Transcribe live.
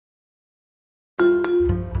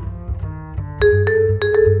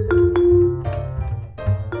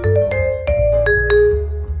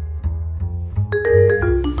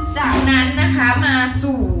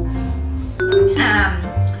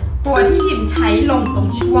ที่พิมใช้ลงตรง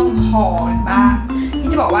ช่วงคอบ้างพิม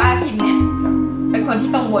จะบอกว่าพิมเนี่ยเป็นคนที่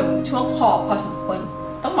กังวลช่วงคอพอสมควร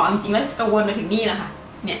ต้องบอกจริงๆแล้วกังวลมาถึงนี่แหละค่ะ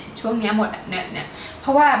เนี่ยช่วงนี้หมดเนี่ยเพร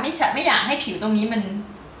าะว่าไม่อยากให้ผิวตรงนี้มัน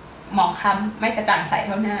หมองคล้ำไม่กระจ่างใสเ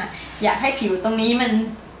ท่าหน้าอยากให้ผิวตรงนี้มัน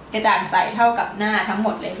กระจ่างใสเท่ากับหน้าทั้งหม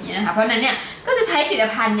ดเลยอย่างนี้นะคะเพราะนั้นเนี่ยก็จะใช้ผลิต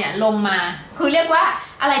ภัณฑ์เนี่ยลงมาคือเรียกว่า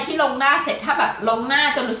อะไรที่ลงหน้าเสร็จถ้าแบบลงหน้า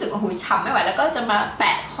จนรู้สึกว่าหูฉ่ำไม่ไหวแล้วก็จะมาแป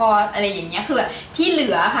ะคออะไรอย่างเงี้ยคือที่เหลื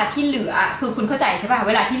อค่ะที่เหลือคือคุณเข้าใจใช่ป่ะเ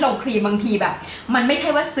วลาที่ลงครีมบางทีแบบมันไม่ใช่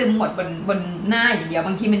ว่าซึมหมดบนหน้าอย่างเดียวบ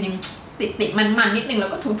างทีมันยังติดมันนิดนึงแล้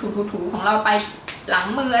วก็ถูของเราไปหลัง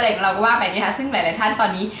มืออะไรของเราก็ว่าไปนะคะซึ่งหลายๆท่านตอ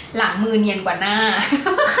นนี้หลังมือเนียนกว่าหน้า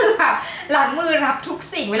คือแบบหลังมือรับทุก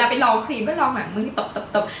สิ่งเวลาไปลองครีมก็ลองหลังมือ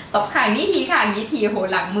ตบข้างนี้ทีโห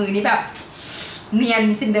หลังมือนี่แบบเนียน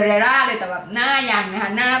ซินเดอเรลล่าเลยแต่แบบหน้ายังนะค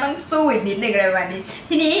ะหน้าต้องสู้อีกนิดนึงอะไรแบบนี้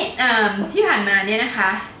ทีนี้ที่ผ่านมาเนี่ยนะคะ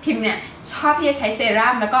พิมเนี่ยชอบที่จะใช้เซ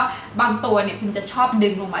รั่มแล้วก็บางตัวเนี่ยพิมจะชอบดึ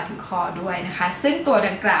งลงมาถึงคอด้วยนะคะซึ่งตัว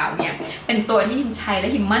ดังกล่าวเนี่ยเป็นตัวที่พิมใช้และ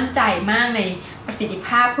พิมมั่นใจมากในประสิทธิภ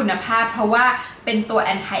าพคุณภาพเพราะว่าเป็นตัว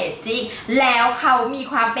anti aging แล้วเขามี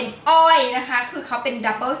ความเป็นอ้อยนะคะคือเขาเป็น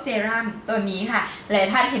double serum ตัวนี้ค่ะหลาย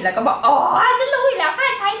ท่านเห็นแล้วก็บอกอ๋อฉันรู้อยู่แล้วค่ะ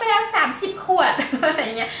ใช้มาแล้ว30 ขวดอะไร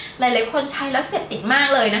เงี้ยหลายๆคนใช้แล้วเสพติดมาก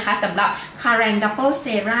เลยนะคะสำหรับ Karen double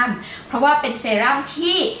serum เพราะว่าเป็นเซรั่ม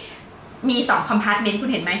ที่มี2 compartment คุณ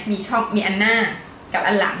เห็นไหมมีช่องมีอันหน้ากับ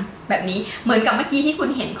อันหลังแบบนี้เหมือนกับเมื่อกี้ที่คุณ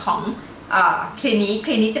เห็นของคลิ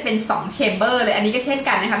นิกจะเป็น2 chamber เลยอันนี้ก็เช่น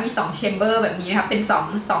กันนะคะมี2 chamber แบบนี้นะคะเป็น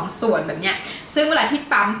2ส่วนแบบเนี้ยซึ่งเวลาที่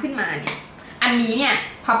ปั๊มขึ้นมาเนี่ยอันนี้เนี่ย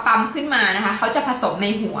พอปั๊มขึ้นมานะคะเขาจะผสมใน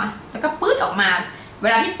หัวแล้วก็ปื๊ดออกมาเว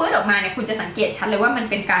ลาที่ปื๊ดออกมาเนี่ยคุณจะสังเกตชัดเลยว่ามัน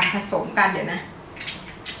เป็นการผสมกันเดี๋ยวนะ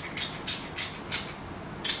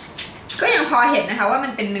ก็ยังพอเห็นนะคะว่ามั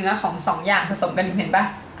นเป็นเนื้อของ2 อย่างผสมกันเห็นปะ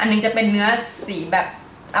อันนึงจะเป็นเนื้อสีแบบ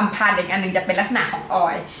อัมพันธ์อีกอันนึงจะเป็นลักษณะของออ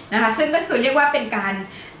ยล์นะคะซึ่งก็คือเรียกว่าเป็นการ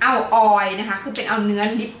เอาออยล์นะคะคือเป็นเอาเนื้อ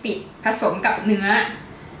ลิปิดผสมกับเนื้อ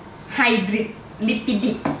ไฮดริดลิปิ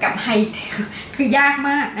ดิกกับไฮคือยาก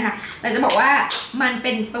มากนะคะเราจะบอกว่ามันเ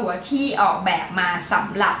ป็นตัวที่ออกแบบมาส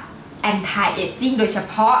ำหรับ anti aging โดยเฉ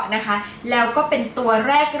พาะนะคะแล้วก็เป็นตัว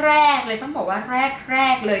แรกเลยต้องบอกว่าแร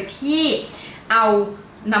กเลยที่เอา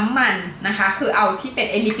น้ำมันนะคะคือเอาที่เป็น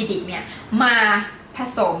ลิปิดิกเนี่ยมาผ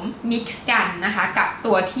สมมิกซ์กันนะคะกับ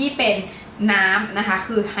ตัวที่เป็นน้ำนะคะ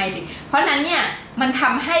คือไฮดริดเพราะนั้นเนี่ยมันท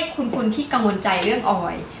ำให้คุณที่กังวลใจเรื่องออ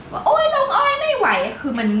ยล์ว่าโอ้ยลงออยล์ไม่ไหวคื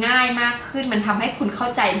อมันง่ายมากขึ้นมันทำให้คุณเข้า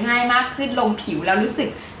ใจง่ายมากขึ้นลงผิวแล้วรู้สึก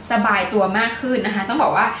สบายตัวมากขึ้นนะคะต้องบอ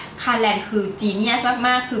กว่าคาแลนคือจีเนียสม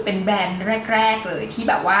ากๆคือเป็นแบรนด์แรกเลยที่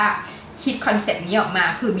แบบว่าคิดคอนเซ็ปต์นี้ออกมา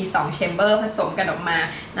คือมี2 chamber ผสมกันออกมา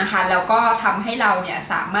นะคะแล้วก็ทำให้เราเนี่ย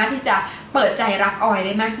สามารถที่จะเปิดใจรับออยล์ไ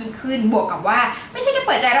ด้มากยิ่งขึ้นบวกกับว่าไม่ใช่แค่เ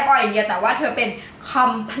ปิดใจรับออยล์อย่างเดียวแต่ว่าเธอเป็น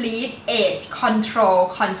complete age control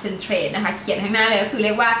concentrate นะคะเขียนข้างหน้าเลยก็คือเรี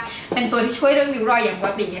ยกว่าเป็นตัวที่ช่วยเรื่องริ้วรอยอย่างป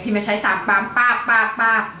กติเนี่ยพี่มาใช้3 ปั๊มป้าบ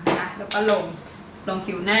นะคะแล้วก็ลง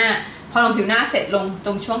ผิวหน้าพอลงผิวหน้าเสร็จลงต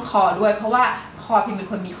รงช่วงคอด้วยเพราะว่าคอพี่เป็น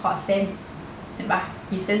คนมีคอเส้นเห็นปะ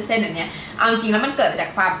มีเส้นแบบนี้เอาจริงแล้วมันเกิดมาจา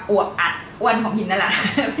กความอวบอัดอ้วนของพิมนั่นแหละ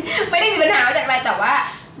ไม่ได้มีปัญหามาจากอะไรแต่ว่า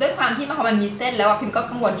ด้วยความที่พอมันมีเส้นแล้วพิมก็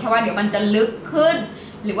กังวลแค่ว่าเดี๋ยวมันจะลึกขึ้น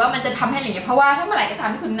หรือว่ามันจะทำให้อะไรอย่างเงี้ยเพราะว่าถ้าเมื่อไหร่ก็ตาม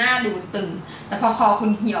ที่คุณหน้าดูตึงแต่พอคอคุณ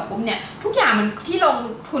เหี่ยวปุ๊บเนี่ยทุกอย่างมันที่ลง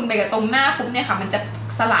ทุนไปกับตรงหน้าปุ๊บเนี่ยค่ะมันจะ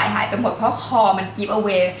สลายหายไปหมดเพราะคอมันกีฟเอาไ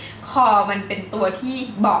ว้คอมันเป็นตัวที่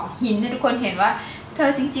บอกหินให้ทุกคนเห็นว่าเธ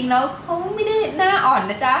อจริงๆแล้วเขาไม่ได้หน้าอ่อน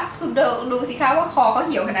นะจ๊ะคุณดูสิคะว่าคอเขาเ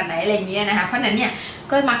หี่ยวขนาดไหนอะไรอย่างเงี้ยนะคะเพราะนั้นเนี่ย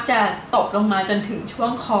ก็มักจะตบลงมาจนถึงช่ว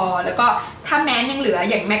งคอแล้วก็ถ้าแม้ยังเหลือ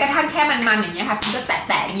อย่างแม้กระทั่งแค่มันอย่างเงี้ยค่ะพี่ก็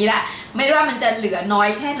แตะอย่างนี้แหละไม่ว่ามันจะเหลือน้อย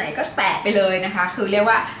แค่ไหนก็แตะไปเลยนะคะคือเรียก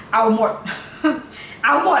ว่าเอาหมด เอ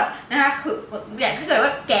าหมดนะคะคืออย่างถ้าเกิดว่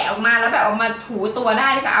าแกะออกมาแล้วแบบออกมาถูตัวได้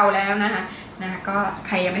ก็เอาแล้วนะคะก็ใ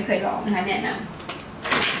ครยังไม่เคยลองนะคะแนะน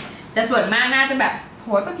ำแต่ส่วนมากน่าจะแบบโห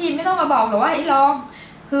ยป้าพิมไม่ต้องมาบอกหรอกว่าให้ลอง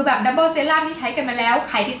คือแบบดับเบิลเซรั่มที่ใช้กันมาแล้ว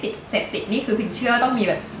ใครที่ติดเสพติดนี่คือพิมเชื่อต้องมี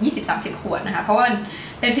แบบ 20-30 ขวดนะคะเพราะว่ามัน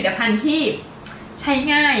เป็นผลิตภัณฑ์ที่ใช้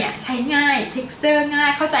ง่ายใช้ง่าย texture ง่าย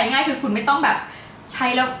เข้าใจง่ายคือคุณไม่ต้องแบบใช้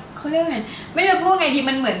แล้วเขาเรียกไงไม่รู้พูดไงดี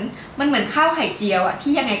มันเหมือนข้าวไข่เจียว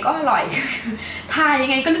ที่ยังไงก็อร่อยทานยั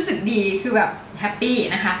งไงก็รู้สึกดีคือแบบแฮปปี้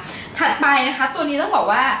นะคะถัดไปนะคะตัวนี้ต้องบอก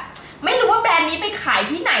ว่าไม่รู้ว่าแบรนด์นี้ไปขาย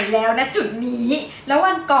ที่ไหนแล้วนะจุดนี้แล้ว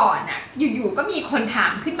วันก่อนอยู่ๆก็มีคนถา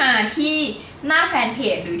มขึ้นมาที่หน้าแฟนเพ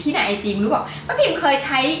จหรือที่ไหนไอจีรู้บอกป้าพิมเคยใ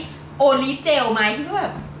ช้โอลิฟเจลไหมพี่ก็แบ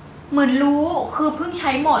บเหมือนรู้คือเพิ่งใ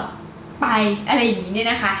ช้หมดไปอะไรอย่างนี้เนี่ย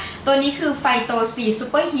นะคะตัวนี้คือไฟโตซีซู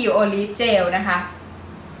เปอร์ฮีลโอลิฟเจลนะคะ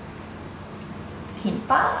เห็น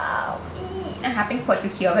เปล่านี่นะคะเป็นขวด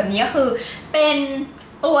เขียวๆแบบนี้ก็คือเป็น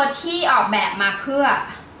ตัวที่ออกแบบมาเพื่อ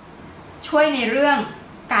ช่วยในเรื่อง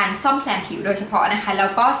การซ่อมแซมผิวโดยเฉพาะนะคะแล้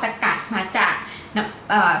วก็สกัดมาจาก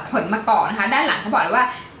ผลมะกอกนะคะด้านหลังเขาบอกเลยว่า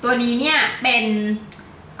ตัวนี้เนี่ยเป็น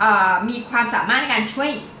มีความสามารถในการช่วย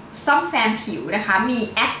ซ่อมแซมผิวนะคะมี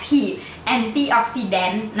active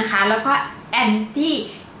antioxidant นะคะแล้วก็ anti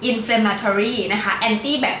inflammatory นะคะ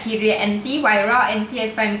anti bacteria anti viral anti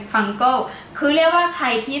fungal คือเรียกว่าใคร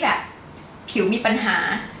ที่แบบผิวมีปัญหา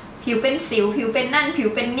ผิวเป็นสิวผิวเป็นนั่นผิว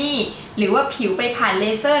เป็นนี่หรือว่าผิวไปผ่านเล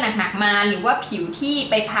เซอร์หนักๆมาหรือว่าผิวที่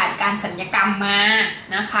ไปผ่านการศัลยกรรมมา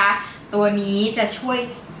นะคะตัวนี้จะช่วย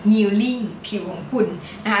healing ผิวของคุณ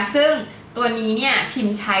นะคะซึ่งตัวนี้เนี่ยพิม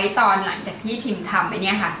พ์ใช้ตอนหลังจากที่พิมพ์ทำไอ้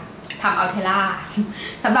นี่ค่ะทำอัลเทล่า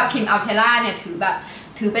สำหรับพิมพ์อัลเทล่าเนี่ย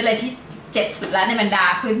ถือเป็นอะไรที่เจ็บสุดแล้วในบรรดา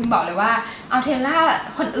คือพิมบอกเลยว่าอัลเทล่า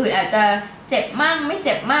คนอื่นอาจจะเจ็บมั่งไม่เ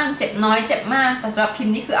จ็บมั่งเจ็บน้อยเจ็บมากแต่สำหรับพิม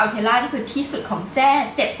นี่คืออัลเทล่านี่คือที่สุดของแจ้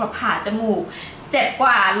เจ็บกว่าผ่าจมูกเจ็บก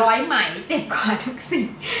ว่าร้อยไหมเจ็บกว่าทุกสิ่ง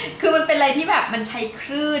คือมันเป็นอะไรที่แบบมันใช้ค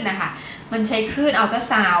ลื่นนะคะมันใช้คลื่นอัลตรา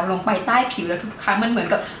ซาวด์ลงไปใต้ผิวแล้วทุกครั้งมันเหมือน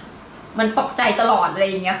กับมันตกใจตลอดอะไร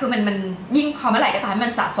อย่างเงี้ยคือมันยิ่งพอเมื่อไหร่ก็ตามมั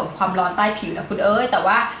นสะสมความร้อนใต้ผิวนะคุณแต่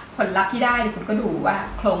ว่าผลลัพธ์ที่ได้คุณก็ดูว่า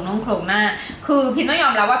โครงหน้าคือพิมต้องยอ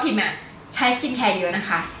มรับว่าพิมอะใช้สกินแคร์เยอะนะค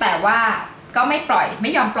ะแต่ว่าก็ไ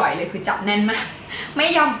ม่ยอมปล่อยเลยคือจับแน่นมากไม่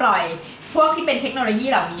ยอมปล่อยพวกที่เป็นเทคโนโลยี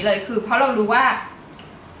เหล่านี้เลยคือเพราะเรารู้ว่า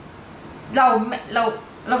เ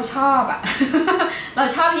ราชอบอะ เรา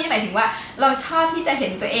ชอบที่หมายถึงว่าเราชอบที่จะเห็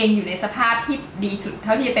นตัวเองอยู่ในสภาพที่ดีสุดเท่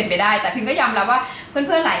าที่จะเป็นไปได้แต่พิมก็ยอมรับว่าเ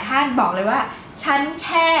พื่อนๆหลายท่านบอกเลยว่าฉันแ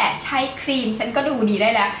ค่ใช้ครีมฉันก็ดูดีได้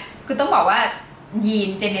แล้วคือต้องบอกว่ายีน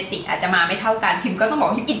เจเนติกอาจจะมาไม่เท่ากันพิมก็ต้องบอ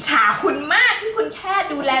กพิมอิจฉาคุณมากที่คุณแค่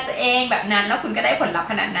ดูแลตัวเองแบบนั้นแล้วคุณก็ได้ผลลัพธ์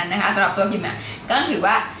ขนาดนั้นนะคะสำหรับตัวพิมก็ต้องถือ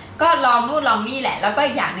ว่าก็ลองนู่นลองนี่แหละแล้วก็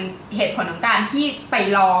อีกอย่างหนึ่งเหตุผลของการที่ไป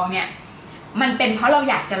ลองเนี่ยมันเป็นเพราะเรา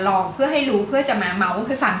อยากจะลองเพื่อให้รู้เพื่อจะมาเมาส์ใ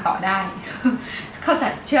ห้ฟังต่อได้ เข้าใจ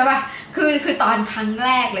เชื่อป่ะคือตอนครั้งแร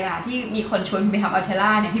กเลยค่ะที่มีคนชวนไปทำอัลเทล่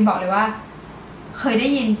าเนี่ยพี่บอกเลยว่าเคยได้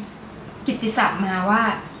ยินกิตติศัพท์มาว่า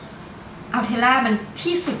อัลเทล่ามัน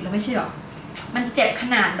ที่สุดแล้วไม่ใช่หรอมันเจ็บข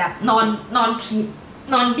นาดแบบนอนถีบ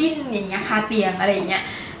นอนดิ้นอย่างเงี้ยคาเตียงอะไรอย่างเงี้ย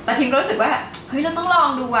แต่พิมรู้สึกว่าเฮ้ยเราต้องลอง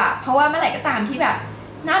ดูอ่ะเพราะว่าเมื่อไหร่ก็ตามที่แบบ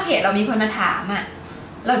หน้าเพจเรามีคนมาถามอ่ะ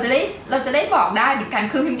เราจะได้บอกได้เหมือนกัน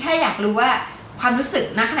คือพิมแค่อยากรู้ว่าความรู้สึก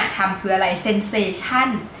ณขณะทำคืออะไรเซนเซชัน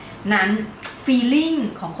นั้นฟีลลิ่ง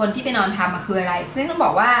ของคนที่ไปนอนทำมาคืออะไรซึ่งต้องบ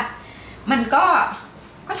อกว่ามันก็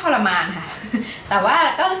ทรมานค่ะ แต่ว่า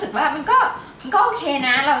ก็รู้สึกว่ามันก็โอเคน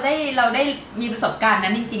ะเราได้มีประสบการณ์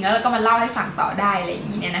นั้นจริงๆแล้วเราก็มาเล่าให้ฟังต่อได้อะไรอย่าง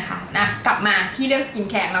นี้เนี่ยนะคะกลับมาที่เรื่องสกิน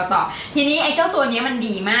แคร์เราต่อทีนี้ไอ้เจ้าตัวนี้มัน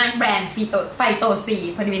ดีมากแบรนด์ไฟโตซี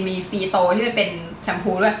พอดีมีฟีโตที่มันเป็นแชม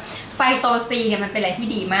พูด้วยไฟโตซีเนี่ยมันเป็นอะไรที่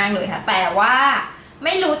ดีมากเลยค่ะแต่ว่าไ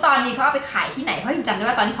ม่รู้ตอนนี้เขาเอาไปขายที่ไหนเพราะจำได้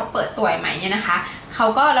ว่าตอนที่เขาเปิดตัวใหม่เนี่ยนะคะเขา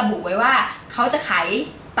ก็ระบุไว้ว่าเขาจะขาย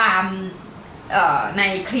ตามใน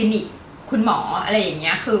คลินิกคุณหมออะไรอย่างเ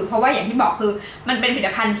งี้ยคือเพราะว่าอย่างที่บอกคือมันเป็นผลิต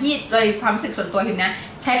ภัณฑ์ที่โดยความรู้สึกส่วนตัวพิมนะ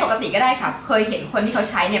ใช้ปกติก็ได้ค่ะเคยเห็นคนที่เขา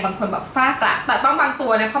ใช้เนี่ยบางคนแบบฝ้ากระแต่ต้องบางตั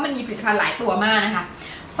วนะเพราะมันมีผลิตภัณฑ์หลายตัวมากนะคะ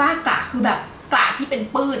ฝ้ากระคือแบบกระที่เป็น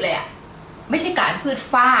ปื้ดเลยอะไม่ใช่กระพืช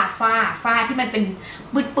ฝ้าที่มันเป็น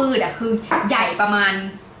ปื้ดอะคือใหญ่ประมาณ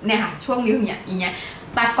เนี่ยค่ะช่วงนิ้วอย่างเงี้ย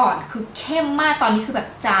แต่ก่อนคือเข้มมากตอนนี้คือแบบ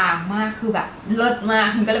จางมากคือแบบเลิศมาก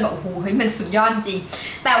มันก็เลยแบบโอ้โหเฮ้ยมันสุดยอดจริง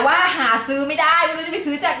แต่ว่าหาซื้อไม่ได้ไม่รู้จะไป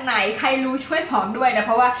ซื้อจากไหนใครรู้ช่วยบอกด้วยนะเ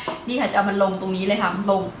พราะว่านี่ค่ะจะเอามันลงตรงนี้เลยค่ะ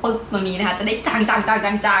ลงปึ๊บตรงนี้นะคะจะได้จาง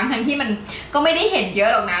ทั้งที่มันก็ไม่ได้เห็นเยอะ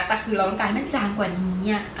หรอกนะแต่คือเราต้องการมันจางกว่านี้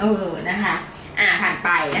นะคะผ่านไป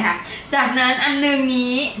นะคะจากนั้นอันนึง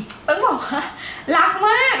นี้ต้องบอกว่ารักม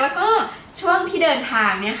ากแล้วก็ช่วงที่เดินทา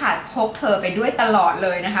งเนี่ยค่ะพกเธอไปด้วยตลอดเล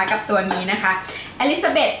ยนะคะกับตัวนี้นะคะอลิซา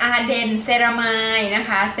เบธอาร์เดนเซรามายนะค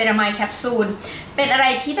ะเซรามายแคปซูลเป็นอะไร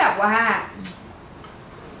ที่แบบว่า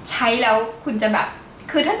ใช้แล้วคุณจะแบบ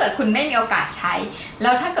คือถ้าเกิดคุณไม่มีโอกาสใช้แล้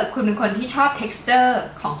วถ้าเกิดคุณเป็นคนที่ชอบ texture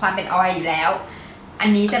ของความเป็นออยล์อยู่แล้วอัน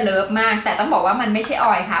นี้จะเลิฟมากแต่ต้องบอกว่ามันไม่ใช่อ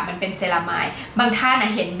อยล์ค่ะมันเป็นเซรามายบางท่าน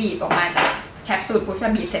เห็นบีบออกมาจากแคปซูลปุ๊บ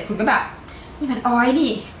บีบเสร็จคุณก็แบบนี่มันออยล์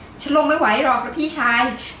นี่ฉันลงไม่ไหวหรอกพี่ชาย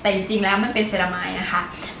แต่จริงๆแล้วมันเป็นเซรามายนะคะ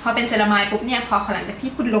พอเป็นเซรามายปุ๊บเนี่ยพอหลังจาก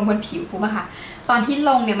ที่คุณลงบนผิวปุ๊บอะค่ะตอนที่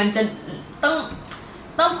ลงเนี่ยมันจะ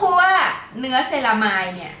ต้องพูดว่าเนื้อเซรามาย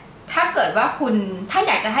เนี่ยถ้าเกิดว่าคุณถ้าอ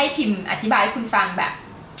ยากจะให้พิมพ์อธิบายให้คุณฟังแบบ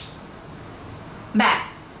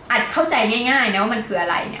อาจเข้าใจง่ายๆนะว่ามันคืออะ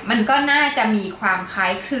ไรเนี่ยมันก็น่าจะมีความคล้า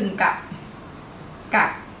ยคลึงกับ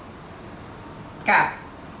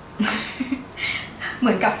เห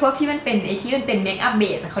มือนกับพวกที่มันเป็นไอ้ที่มันเป็นเมคอัพเบ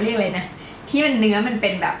สเขาเรียกอะไรนะที่มันเนื้อมันเป็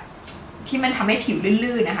นแบบที่มันทำให้ผิว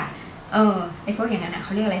ลื่นๆนะคะไอ้พวกอย่างนั้นนะเข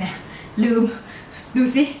าเรียกอะไรนะลืม ดู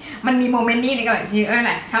สิมันมีโมเมนต์นี้ในการชื่ออะไ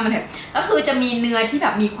รช่างมันเถอะก็คือจะมีเนื้อที่แบ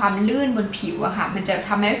บมีความลื่นบนผิวอะค่ะมันจะท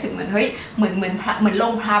ำให้รู้สึกเหมือนเฮ้ยเหมือนล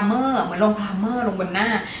งพรามเมอร์ลงบนหน้า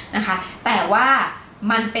นะคะแต่ว่า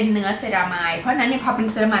มันเป็นเนื้อเซรามายเพราะนั้นเนี่ยพอเป็น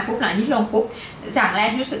เซรามายปุ๊บหลังที่ลงปุ๊บอย่างแรก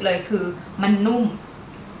ที่รู้สึกเลยคือมันนุ่ม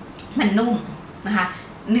นะคะ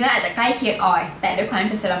เนื้ออาจจะใกล้เคียงออยล์แต่ด้วยความที่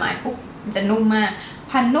เป็นเซรามายปุ๊บมันจะนุ่มมาก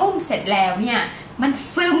พอนุ่มเสร็จแล้วเนี่ยมัน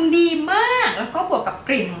ซึมดีมากแล้วก็บวกกับก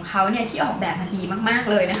ลิ่นของเขาเนี่ยที่ออกแบบมาดีมากๆ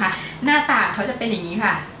เลยนะคะหน้าตาเขาจะเป็นอย่างนี้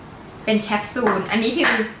ค่ะเป็นแคปซูลอันนี้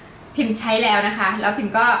พิมพ์ใช้แล้วนะคะแล้วพิม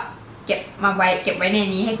พ์ก็เก็บไว้ใน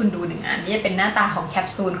นี้ให้คุณดู1 อันนี่จะเป็นหน้าตาของแคป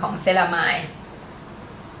ซูลของเซรามาย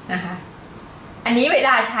นะคะอันนี้เวล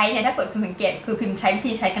าใช้เนี่ยถ้าเกิดคุณสังเกตคือพิมพ์ใช้วิ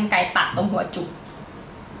ธีใช้กรรไกรตัดตรงหัวจุก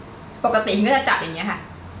ปกติพิมก็จะจับอย่างเงี้ยค่ะ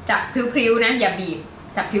จับพริ้วๆนะอย่าบีบ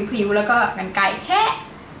จับพริ้วๆแล้วก็กรรไกรแช่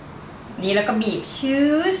นี่แล้วก็บีบชื้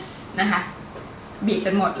อนะคะบีบจ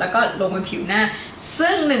นหมดแล้วก็ลงบนผิวหน้า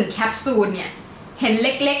ซึ่ง1 แคปซูลเนี่ยเห็นเ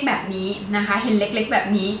ล็กๆแบบนี้นะคะเห็นเล็กๆแบบ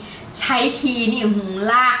นี้ใช้ทีนี่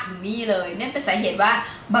ลากถึงนี่เลยนั่นเป็นสาเหตุว่า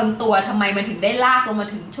บางตัวทำไมมันถึงได้ลากลงมา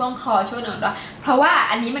ถึงช่วงคอช่วงหนึ่งด้วยเพราะว่า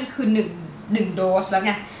อันนี้มันคือ1 โดสแล้วไ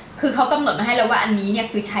งคือเขากำหนดมาให้แล้วว่าอันนี้เนี่ย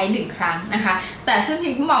คือใช้1 ครั้งนะคะแต่ซึ่งพิ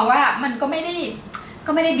มก็มองว่ามันก็ไม่ไ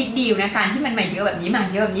ด้บิ๊กดีลนะการที่มันมาเยอะแบบนี้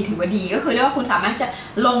ถือว่าดีก็คือเรียกว่าคุณสามารถจะ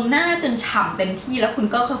ลงหน้าจนฉ่ำเต็มที่แล้วคุณ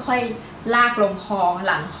ก็ค่อยๆลากลงคอ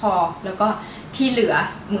หลังคอแล้วก็ที่เหลือ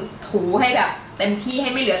ถูให้แบบเต็มที่ให้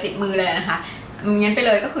ไม่เหลือติดมือเลยนะคะงั้นไปเ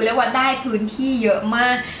ลยก็คือเรียกว่าได้พื้นที่เยอะมา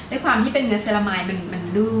กด้วยความที่เป็นเนื้อเซรามายมัน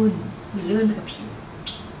ลื่นไปกับผิว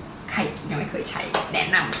ใครยังไม่เคยใช้แนะ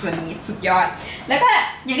นำตัวนี้สุดยอดแล้วก็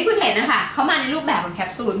อย่างที่คุณเห็นนะคะเขามาในรูปแบบของแคป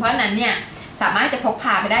ซูลเพราะนั้นเนี่ยสามารถจะพกพ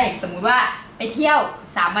าไปได้อย่างสมมุติว่าไปเที่ยว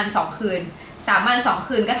3 วัน 2 คืน3 วัน 2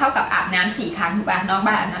 คืนก็เท่ากับอาบน้ำ4 ครั้งถูกป่ะนอก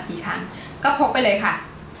บ้านอาบน้ำ4 ครั้งก็พกไปเลยค่ะ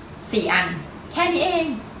4 อันแค่นี้เอง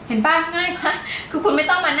เห็นป่ะง่ายป่ะคือคุณไม่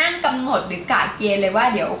ต้องมานั่งกำหนดหรือกะเกณฑ์เลยว่า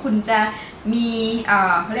เดี๋ยวคุณจะมี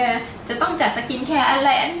เขาเรียกจะต้องจัดสกินแคร์อะไร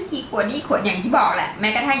อันนี้กี่ขวดนี่ขวดอย่างที่บอกแหละแม้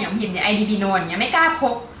กระทั่งอย่างพิมพ์เนี่ย IDB โนนเนี่ยไม่กล้าพ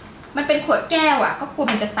กมันเป็นขวดแก้วก็กลัว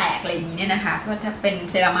มันจะแตกอะไรอย่างนี้เนี่ยนะคะเพราะถ้าเป็น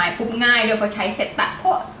เซรามายปุ๊บง่ายด้วยพอใช้เสร็จตัดพ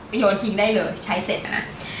วกโยนทิ้งได้เลยใช้เสร็จนะ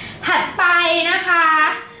ถัดไปนะคะ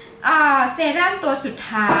เซรั่มตัวสุด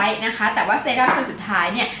ท้ายนะคะแต่ว่าเซรั่มตัวสุดท้าย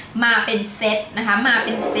เนี่ยมาเป็นเซตนะคะมาเ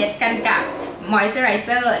ป็นเซตกันกับมอยส์เจอไรเซ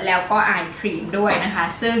อร์แล้วก็อายครีมด้วยนะคะ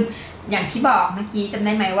ซึ่งอย่างที่บอกเมื่อกี้จำไ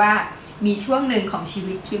ด้ไหมว่ามีช่วงหนึ่งของชี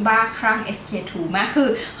วิตที่บ้าคลั่ง SK2 มากคือ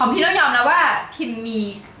ของพี่ต้องยอมนะว่าพิมมี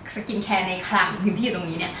สกินแคร์ในคลังพิมที่อยู่ตรง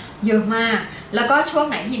นี้เนี่ยเยอะมากแล้วก็ช่วง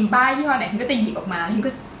ไหนพิมบ้ายี่ห้อไหนพิมก็จะหยิบออกมาพิม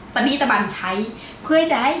ก็ตะบี้ตะบันใช้เพื่อ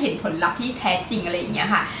จะให้เห็นผลลัพธ์ที่แท้จริงอะไรอย่างเงี้ย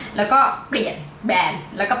ค่ะแล้วก็เปลี่ยนแบรนด์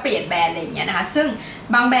แล้วก็เปลี่ยนแบรนด์อะไรอย่างเงี้ยนะคะซึ่ง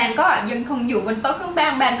บางแบรนด์ก็ยังคงอยู่บนโต๊ะเครื่องแบร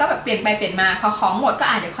นด์ก็แบบเปลี่ยนไปเปลี่ยนมาพอของหมดก็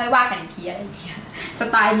เดี๋ยวค่อยว่ากันอีกทีอะไรอย่างเงี้ยส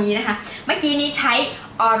ไตล์นี้นะคะเมื่อกี้นี้ใช้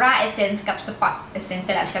Aura Essence กับ Spot Essence ไป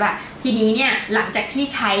แล้วใช่ป่ะทีนี้เนี่ยหลังจากที่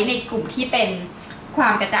ใช้ในกลุ่มที่เป็นควา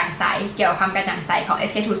มกระจ่างใสเกี่ยวกับความกระจ่างใสของ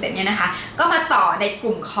SK2 เสร็จเนี่ยนะคะก็มาต่อในก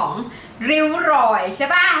ลุ่มของริ้วรอยใช่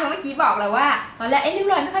ป่ะเมื่อกี้บอกแล้วว่าตอนแรกริ้ว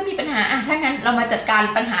รอยไม่ค่อยมีปัญหาถ้างั้นเรามาจัดการ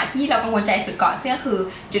ปัญหาที่เรากังวลใจสุดก่อนซึ่งก็คือ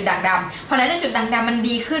จุดด่างดำพอแล้วจุดด่างดำมัน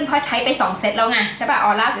ดีขึ้นเพราะใช้ไป2 เซตแล้วไงใช่ป่ะ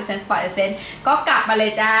Aura Essence Spot Essence ก็กลับมาเล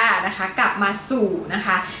ยจ้านะคะกลับมาสู่นะค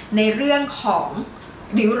ะในเรื่องของ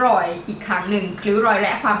ริ้วรอยอีกครั้งหนึ่งริ้วรอยแล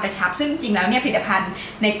ะความกระชับซึ่งจริงแล้วเนี่ยผลิตภัณฑ์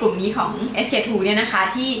ในกลุ่มนี้ของ SK2 เนี่ยนะคะ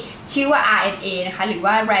ที่ชื่อว่า RNA นะคะหรือ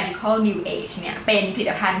ว่า Radical New Age เนี่ยเป็นผลิ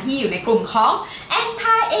ตภัณฑ์ที่อยู่ในกลุ่มของ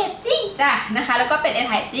Anti Aging จ้ะนะคะแล้วก็เป็น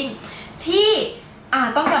Anti Aging ที่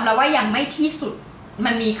ต้องยอมรับว่ายังไม่ที่สุด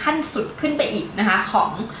มันมีขั้นสุดขึ้นไปอีกนะคะข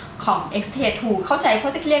อง SK2 เข้าใจเขา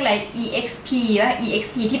จะเรียกอะไร EXP และ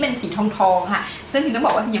EXP ที่เป็นสีทองค่ะซึ่งพิมต้องบ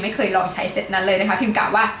อกว่าพิมยังไม่เคยลองใช้เซตนั้นเลยนะคะพิมกะ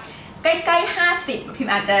ว่าใกล้ๆ50พิม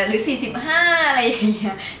อาจจะหรือ45อะไรอย่างเงี้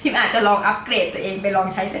ยพิมอาจจะลองอัปเกรดตัวเองไปลอง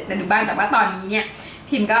ใช้เซตนั้นดูบ้างแต่ว่าตอนนี้เนี่ย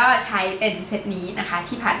พิมก็ใช้เป็นเซตนี้นะคะ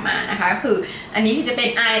ที่ผ่านมานะคะก็คืออันนี้คือจะเป็น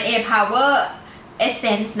RNA Power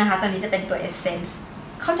Essence นะคะตอนนี้จะเป็นตัว Essence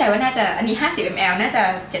เข้าใจว่าน่าจะอันนี้50 ml น่าจะ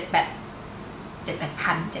7-8,000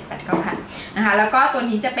 นะคะแล้วก็ตัว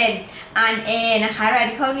นี้จะเป็น RNA นะคะ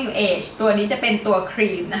Radical New Age ตัวนี้จะเป็นตัวค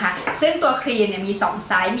รีมนะคะซึ่งตัวครีมเนี่ยมี2ไ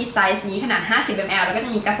ซส์มีไซส์นี้ขนาด50 ml แล้วก็จ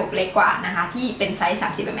ะมีกระปุกเล็กกว่านะคะที่เป็นไซส์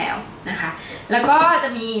30 ml นะคะแล้วก็จะ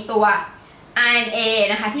มีตัว RNA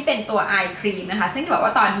นะคะที่เป็นตัว Eye Cream นะคะซึ่งจะบอกว่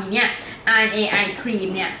าตอนนี้เนี่ย RNA Eye Cream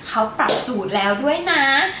เนี่ยเขาปรับสูตรแล้วด้วยนะ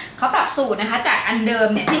เขาปรับสูตรนะคะจากอันเดิม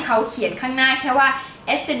เนี่ยที่เขาเขียนข้างหน้าแค่ว่า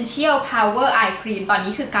Essential Power Eye Cream ตอน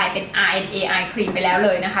นี้คือกลายเป็น RNA Eye Cream ไปแล้วเล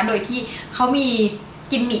ยนะคะโดยที่เขามี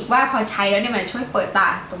กิมมิคว่าพอใช้แล้วเนี่ยมันช่วยเปิดตา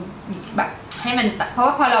ตรงแบบให้มันเพราะ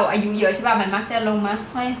ว่าพอเราอายุเยอะใช่ป่ะมันมักจะลงมา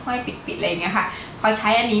ห้อยปิดอะไรอย่างเงี้ยค่ะพอใช้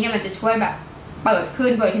อันนี้เนี่ยมันจะช่วยแบบ เปิดขึ้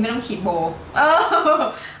นโดยที่ไม่ต้องฉีดโบ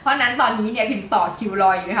เพราะนั้นตอนนี้เนี่ยพิมพ์ต่อคิวร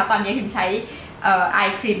ออยู่นะคะตอนนี้พิมพ์ใช้ไอ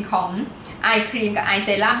ครีมกับไอเซ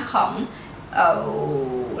รั่มของ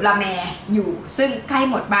ลาแมอยู่ซึ่งใกล้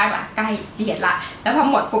หมดบ้างละใกล้จะเห็นละแล้วพอ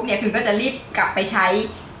หมดปุ๊บเนี่ยพิมก็จะรีบกลับไปใช้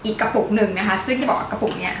อีกกระปุกหนึ่งนะคะซึ่งจะบอกว่ากระปุ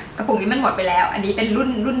กนี้มันหมดไปแล้วอันนี้เป็น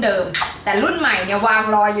รุ่นเดิมแต่รุ่นใหม่เนี่ยวาง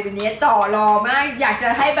รออยู่ในนี้จ่อรอมากอยากจะ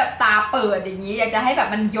ให้แบบตาเปิดอย่างนี้อยากจะให้แบบ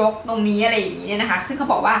มันยกตรงนี้อะไรอย่างนี้เนี่ยนะคะซึ่งเขา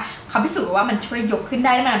บอกว่าเขาพิสูจน์ว่ามันช่วยยกขึ้นไ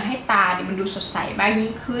ด้และมันทำให้ตาเนี่ยมันดูสดใสมากยิ่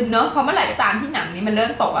งขึ้นเนาะเพราะเมื่อไหร่ก็ตามที่หนังนี้มันเริ่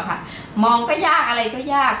มตกอะค่ะมองก็ยากอะไรก็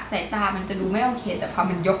ยากสายตามันจะดูไม่โอเคแต่พอ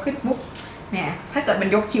มันยกขึ้นปุ๊บแหมถ้าเกิดมัน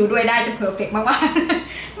ยกคิ้วด้วยได้จะเพอร์เฟกต์มาก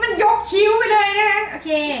ๆมันยกคิ้วไปเลยนะคะโอเค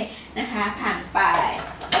นะคะผ่านไป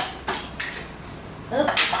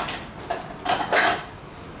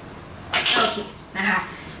โอเคนะคะ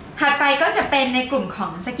ถัดไปก็จะเป็นในกลุ่มขอ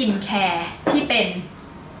งสกินแคร์ที่เป็น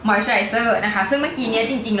มอยส์เจอไรเซอร์นะคะซึ่งเมื่อกี้นี้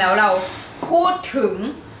จริงๆแล้วเราพูดถึง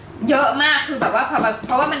เยอะมากคือแบบว่าเพ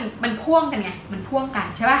ราะว่ามันพ่วงกันไงมันพ่วงกัน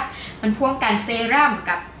ใช่ป่ะมันพ่วงกันเซรั่ม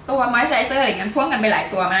กับตัวมอยส์เจอไรเซอร์อะไรเงี้ยพ่วงกันไปหลาย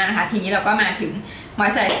ตัวมากนะคะทีนี้เราก็มาถึงมอย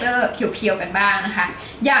ส์เจอไรเซอร์เพียวๆกันบ้างนะคะ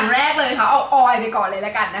อย่างแรกเลยค่ะเอาออยล์ไปก่อนเลยแ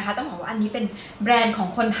ล้วกันนะคะต้องบอกว่าอันนี้เป็นแบรนด์ของ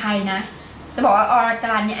คนไทยนะจะบอกว่าออราก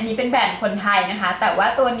ารเนี่ยอันนี้เป็นแบรนด์คนไทยนะคะแต่ว่า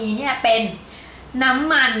ตัวนี้เนี่ยเป็นน้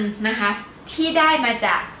ำมันนะคะที่ได้มาจ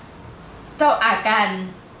ากเจ้าอากา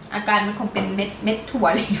รมันคงเป็นเม็ดถั่ว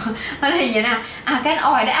อะไรอย่างเงี้ยนะอาการอ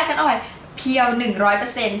อยล์ได้อาการออยล์เพียว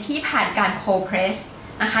 100% ที่ผ่านการโคเพรส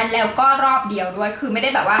นะคะแล้วก็รอบเดียวด้วยคือไม่ได้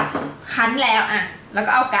แบบว่าคั้นแล้วอะแล้ว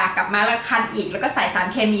ก็เอากากลับมาแล้วคั้นอีกแล้วก็ใส่สาร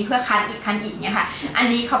เคมีเพื่อคั้นอีกเนี่ยค่ะอัน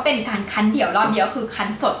นี้เขาเป็นการคั้นเดี่ยวรอบเดียวคือคั้น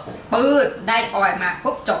สดปื๊ดได้ออยล์มา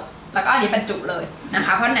ปุ๊บจบแล้วก็อันนี้บรรจุเลยนะค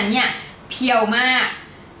ะเพราะนั้นเนี่ยเพียวมาก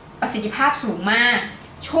ประสิทธิภาพสูงมาก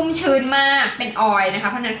ชุ่มชื้นมากเป็นออยล์นะคะ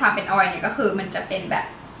เพราะนั้นความเป็นออยล์เนี่ยก็คือมันจะเป็นแบบ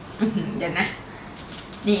เดี๋ยวนะ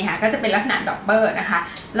นี่ค่ะก็จะเป็นลักษณะดรอปเปอร์นะคะ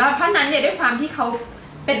แล้วเพราะนั้นเนี่ยด้วยความที่เขา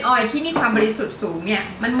เป็นออยล์ที่มีความบริสุทธิ์สูงเนี่ย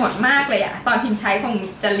มันหมดมากเลยอะตอนพิมพ์ใช้คง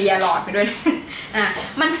จะเลียหลอดไปด้วย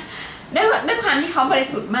มันด้วยความที่เขาบริ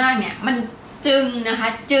สุทธิ์มากเนี่ยมันจึงนะคะ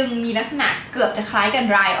จึงมีลักษณะเกือบจะคล้ายกัน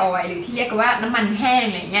dry oil หรือที่เรียกกันว่าน้ำมันแห้ง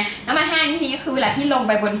อะไรเงี้ยน้ำมันแห้งที่นี้ก็คือเวลาที่ลงไ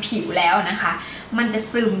ปบนผิวแล้วนะคะมันจะ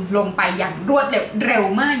ซึมลงไปอย่างรวดเร็ว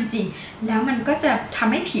มากจริงแล้วมันก็จะท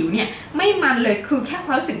ำให้ผิวเนี่ยไม่มันเลยคือแค่คว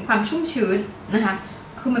ามรู้สึกความชุ่มชื้นนะคะ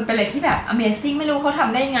คือมันเป็นอะไรที่แบบ amazing ไม่รู้เขาท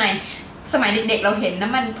ำได้ไงสมัยเด็กๆเราเห็นน้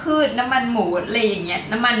ำมันพืชน้ำมันหมูอะไรอย่างเงี้ย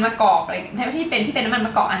น้ำมันมะกอกอะไรที่เป็นน้ำมันม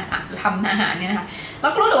ะกอกทำอาหารเนี่ยนะคะเรา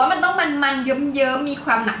ก็รู้แต่ว่ามันต้องมันเยิ้มๆมีค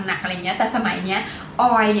วามหนักๆอะไรเงี้ยแต่สมัยเนี้ยอ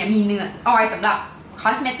อยล์เนี่ยมีเนื้อออยล์สำหรับคอ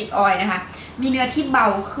สเมติกออยล์นะคะมีเนื้อที่เบา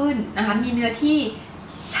ขึ้นนะคะมีเนื้อที่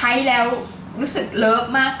ใช้แล้วรู้สึกเลิฟ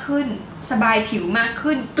มากขึ้นสบายผิวมาก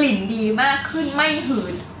ขึ้นกลิ่นดีมากขึ้นไม่หื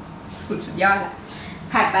นสุดยอดละ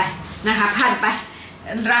ผ่านไปนะคะผ่านไป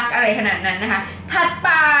รักอะไรขนาดนั้นนะคะถัดไป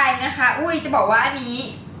นะคะอุ้ยจะบอกว่าอันนี้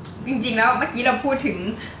จริงๆแล้วเมื่อกี้เราพูดถึง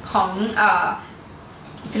ของ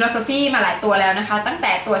philosophy มาหลายตัวแล้วนะคะตั้งแ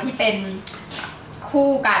ต่ตัวที่เป็นคู่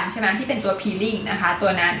กันใช่ไหมที่เป็นตัว peeling นะคะตั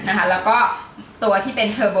วนั้นนะคะแล้วก็ตัวที่เป็น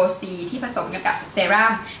turbo C ที่ผสมกันกับเซรั่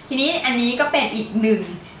มทีนี้อันนี้ก็เป็นอีกหนึ่ง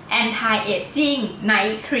anti aging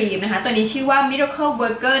night cream นะคะตัวนี้ชื่อว่า miracle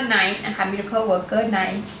worker night นะคะ miracle worker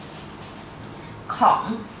night ของ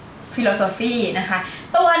philosophy นะคะ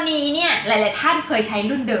ตัวนี้เนี่ยหลายๆท่านเคยใช้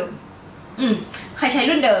รุ่นเดิมเคยใช้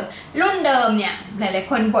รุ่นเดิมเนี่ยหลาย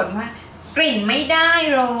ๆคนบ่นว่ากลิ่นไม่ได้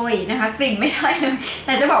เลยนะคะกลิ่นไม่ได้เลยแ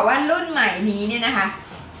ต่จะบอกว่ารุ่นใหม่นี้เนี่ยนะคะ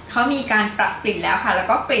เขามีการปรับกลิ่นแล้วค่ะแล้ว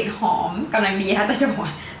ก็กลิ่นหอมกำลังดีค่ะแต่จะบอก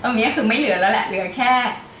ว่าตรงนี้คือไม่เหลือแล้วแหละเหลือแ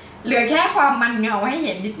ค่ความมันเงาให้เ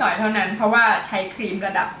ห็นนิดหน่อยเท่านั้นเพราะว่าใช้ครีมร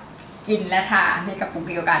ะดับกินและทาในกระปุก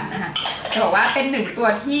เดียวกันนะคะจะบอกว่าเป็นหนึ่งตัว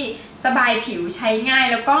ที่สบายผิวใช้ง่าย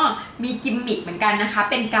แล้วก็มีกิมมิคเหมือนกันนะคะ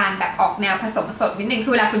เป็นการแบบออกแนวผสมสดนิดนึงคื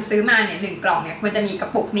อเวลาคุณซื้อมาเนี่ย1 กล่องเนี่ยมันจะมีกร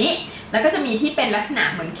ะปุกนี้แล้วก็จะมีที่เป็นลักษณะ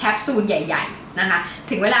เหมือนแคปซูลใหญ่ๆนะคะ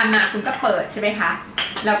ถึงเวลามาคุณก็เปิดใช่ไหมคะ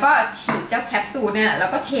แล้วก็ฉีกเจ้าแคปซูลเนี่ยแล้ว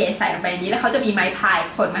ก็เทใส่ลงไปนี้แล้วเขาจะมีไม้พาย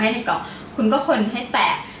คนมาให้ในกล่องคุณก็คนให้แต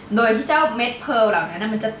กโดยที่เจ้าเม็ดเพร์ลเหล่านั้น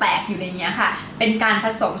มันจะแตกอยู่ในนี้ค่ะเป็นการผ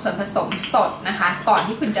สมส่วนผสมสดนะคะก่อน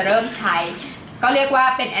ที่คุณจะเริ่มใช้ก็เรียกว่า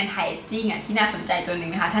เป็น anti aging อ่ะที่น่าสนใจตัวหนึ่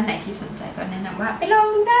งนะคะท่านไหนที่สนใจก็แนะนำว่าไปลอง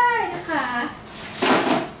ดูได้นะคะ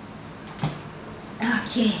โอ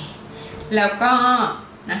เคแล้วก็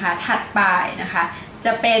นะคะถัดไปนะคะจ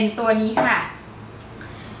ะเป็นตัวนี้ค่ะ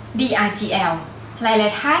DRGL หลา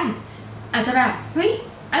ยๆท่านอาจจะแบบเฮ้ย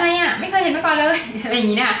อะไรอ่ะไม่เคยเห็นมาก่อนเลยอะไรอย่า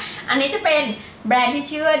งนี้นะคะอันนี้จะเป็นแบรนด์ที่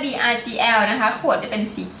ชื่อ DRGL นะคะขวดจะเป็น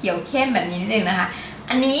สีเขียวเข้มแบบนี้นิดนึงนะคะ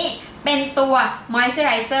อันนี้เป็นตัว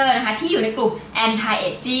moisturizer นะคะที่อยู่ในกลุ่ม anti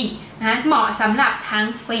aging นะเหมาะสำหรับทั้ง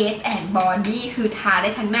face and body คือทาได้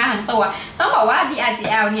ทั้งหน้าทั้งตัวต้องบอกว่า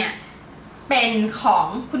DRGL เนี่ย เป็นของ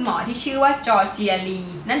คุณหมอที่ชื่อว่าจอร์เจียลี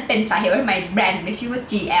นั่นเป็นสาเหตุว่าทำไมแบรนด์ถึงได้ชื่อว่า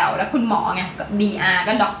GL แล้วคุณหมอไงกับ DR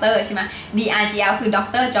ก็ด็อกเตอร์ใช่ไหม DR GL คือด็อก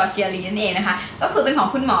เตอร์จอร์เจียลีนั่นเองนะคะก็คือเป็นของ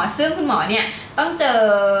คุณหมอซึ่งคุณหมอเนี่ยต้องเจอ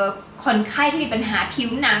คนไข้ที่มีปัญหาผิว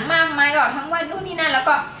หนังมากมายตลอดทั้งวันนู่นนี่นั่นแล้ว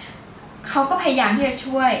ก็เขาก็พยายามที่จะ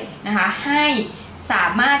ช่วยนะคะให้สา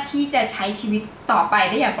มารถที่จะใช้ชีวิตต่อไป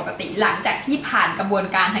ได้อย่างปกติหลังจากที่ผ่านกระบวน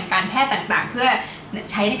การทางการแพทย์ต่างๆเพื่อ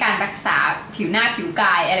ใช้ในการรักษาผิวหน้าผิวก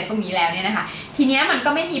ายอะไรพวกนี้แล้วเนี่ยนะคะทีนี้มันก็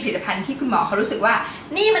ไม่มีผลิตภัณฑ์ที่คุณหมอเขารู้สึกว่า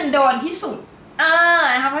นี่มันโดนที่สุด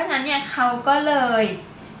นะคะเพราะฉะนั้นเนี่ยเขาก็เลย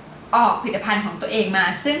ออกผลิตภัณฑ์ของตัวเองมา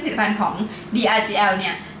ซึ่งผลิตภัณฑ์ของ DRGL เนี่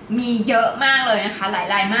ยมีเยอะมากเลยนะคะหลาย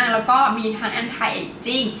รายมากแล้วก็มีทั้ง anti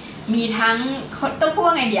aging มีทั้งต้องพูด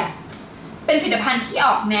ว่าไงเดียเป็นผลิตภัณฑ์ที่อ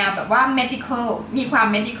อกแนวแบบว่า medical มีความ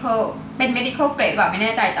medical เป็น medical grade แบบไม่แ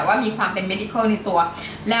น่ใจแต่ว่ามีความเป็น medical ในตัว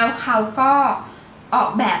แล้วเขาก็ออก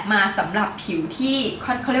แบบมาสำหรับผิวที่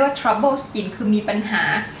เขาเรียกว่า trouble skin คือมีปัญหา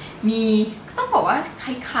มีต้องบอกว่าค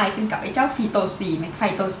ล้ายๆกันกับไอ้เจ้าไฟโตซีเมื่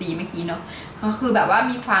อกี้เนาะก็คือแบบว่า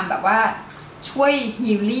มีความแบบว่าช่วย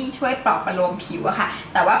healing ช่วยปลอบประโลมผิวอะค่ะ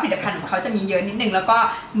แต่ว่าผลิตภัณฑ์ของเขาจะมีเยอะนิดนึงแล้วก็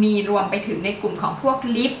มีรวมไปถึงในกลุ่มของพวก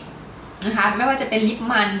ลิปนะคะไม่ว่าจะเป็นลิป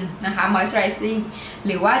มันนะคะ moisturizing ห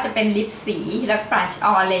รือว่าจะเป็นลิปสีแล้ว brush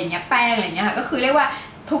on อะไรเงี้ยแป้งอะไรเงี้ยค่ะก็คือเรียกว่า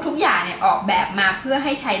ทุกอย่างเนี่ยออกแบบมาเพื่อใ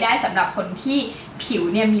ห้ใช้ได้สำหรับคนที่ผิว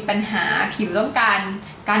เนี่ยมีปัญหาผิวต้อง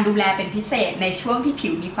การดูแลเป็นพิเศษในช่วงที่ผิ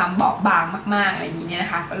วมีความบอบบางมากๆอะไรอย่างนี้เนี่ยน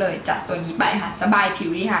ะคะก็เลยจัดตัวนี้ไปค่ะสบายผิว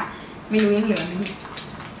ดีค่ะไม่รู้ยังเหลือไหม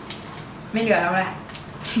ไม่เหลือแล้วแหละ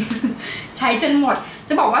ใช้จนหมดจ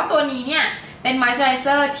ะบอกว่าตัวนี้เนี่ยเป็น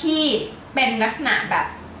moisturizer ที่เป็นลักษณะแบบ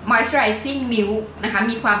moisturizing milk นะคะ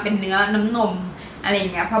มีความเป็นเนื้อน้ำนมอะไร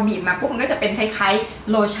เงี้ยพอบีบมาปุ๊บมันก็จะเป็นคล้ายๆ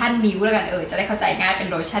โลชั่นมิลค์แล้วกันจะได้เข้าใจง่ายเป็น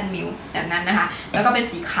โลชั่นมิลค์แบบนั้นนะคะแล้วก็เป็น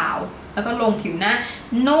สีขาวแล้วก็ลงผิวหน้า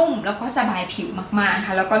นุ่มแล้วก็สบายผิวมากๆนะค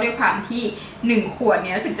ะแล้วก็ด้วยความที่1ขวดเ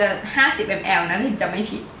นี้ยรู้สึกจะ50 ml นะถึงจะไม่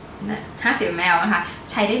ผิดนะ50 ml นะคะ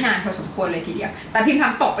ใช้ได้นานพอสมควรเลยทีเดียวแต่พิมพ์ท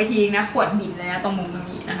ำตกไปทีนึงนะขวดบิ่นเลยนะตรงมุมตรง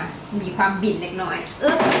นี้นะคะมีความบิ่นเล็กน้อย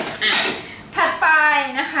ถัดไป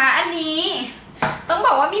นะคะอันนี้ต้องบ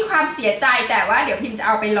อกว่ามีความเสียใจแต่ว่าเดี๋ยวพิมพ์จะเ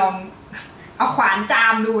อาไปลองเอาขวานจา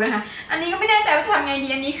มดูนะคะอันนี้ก็ไม่แน่ใจว่าจะทำไงดี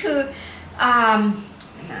อันนี้คือ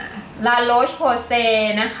ลาโรชโพเซ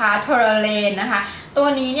นะคะโทรเลนนะคะตัว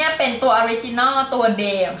นี้เนี่ยเป็นตัวออริจินอลตัวเด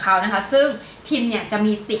ย์ของเขานะคะซึ่งพิมพ์เนี่ยจะ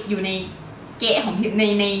มีติดอยู่ในเกะของพิมพ์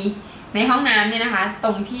ในห้องน้ำเนี่ยนะคะต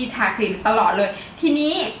รงที่ทาครีมตลอดเลยที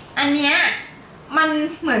นี้อันเนี้ยมัน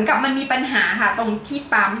เหมือนกับมันมีปัญหาค่ะตรงที่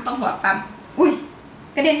ปั๊มตรงหัวปั๊มอุ้ย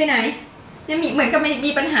กระเด็นไปไหนยังมีเหมือนกับ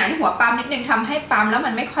มีปัญหาที่หัวปั๊มนิดนึงทำให้ปั๊มแล้วมั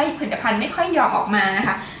นไม่ค่อยผลิตภัณฑ์ไม่ค่อยยอมออกมานะค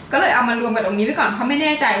ะก็เลยเอามารวมกับตรงนี้ไว้ก่อนเพราะไม่แ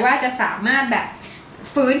น่ใจว่าจะสามารถแบบ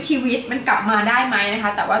ฟื้นชีวิตมันกลับมาได้ไหมนะค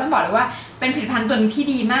ะแต่ว่าต้องบอกเลยว่าเป็นผลิตภัณฑ์ตัวนึงที่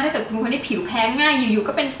ดีมากถ้าเกิดคุณคนที่ผิวแพ้ง่ายอยู่ๆ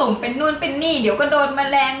ก็เป็นตุ่มเป็นนู่นเป็นนี่เดี๋ยวก็โดนแม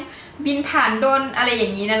ลงบินผ่านโดนอะไรอย่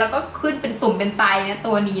างนี้นะแล้วก็ขึ้นเป็นตุ่มเป็นไตนะ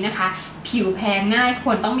ตัวนี้นะคะผิวแพ้ง่ายค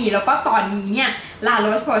วรต้องมีแล้วก็ตอนนี้เนี่ยลาโร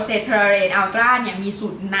ชโพเซเทอเรนอัลตร้าเนี่ยมีสู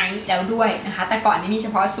ตรไนท์แล้วด้วยนะคะแต่ก่อนนี้มีเฉ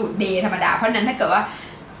พาะสูตรเดย์ธรรมดาเพราะนั้นถ้าเกิดว่า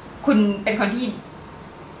คุณเป็นคนที่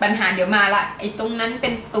ปัญหาเดี๋ยวมาละไอ้ตรงนั้นเป็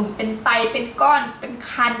นตุ่มเป็นไตเป็นก้อนเป็น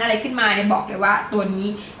คันอะไรขึ้นมาเนี่ยบอกเลยว่าตัวนี้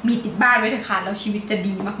มีติดบ้านไว้เถอะค่ะแล้วชีวิตจะ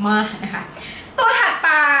ดีมากๆนะคะตัวถัดไป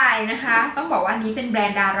นะคะต้องบอกว่านี้เป็นแบร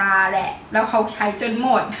นด์ดาราแหละแล้วเขาใช้จนหม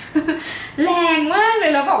ด แรงมากเล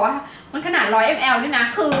ยแล้วบอกว่ามันขนาด100 ml ด้วยนะ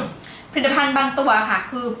คือผลิตภัณฑ์บางตัวค่ะ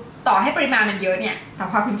คือต่อให้ปริมาณมันเยอะเนี่ยแต่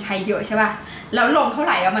พอพิมพ์ใช้เยอะใช่ป่ะแล้วลงเท่าไ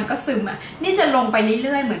หร่แล้วมันก็ซึมอ่ะนี่จะลงไปเ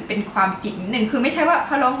รื่อยๆเหมือนเป็นความจิตนิดนึงคือไม่ใช่ว่าพ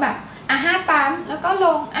อลงแบบ5 ปั๊มแล้วก็ล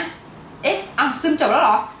งซึมจบแล้วเห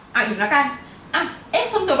รออีกแล้วกัน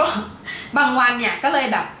ซึมจบแล้วบางวันเนี่ยก็เลย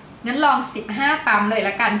แบบงั้นลอง15 ปั๊มเลยล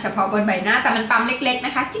ะกันเฉพาะบนใบหน้าแต่มันปั๊มเล็กๆน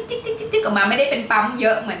ะคะจิ๊กๆๆๆออกมาไม่ได้เป็นปั๊มเย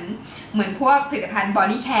อะเหมือนพวกผลิตภัณฑ์บอ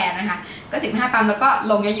ดี้แคร์นะคะก็15 ปั๊มแล้วก็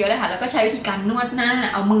ลงเยอะๆเลยค่ะแล้วก็ใช้วิธีการนวดหน้า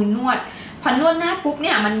เอามือนวดพอนวดหน้าปุ๊บเ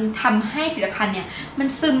นี่ยมันทำให้ผลิตภัณฑ์เนี่ยมัน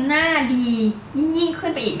ซึมหน้าดียิ่งขึ้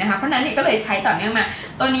นไปอีกนะคะเพราะนั้นเนี่ยก็เลยใช้ต่อเนื่องมา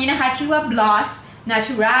ตัวนี้นะคะชื่อว่า Bloss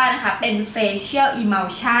Natura นะคะเป็น Facial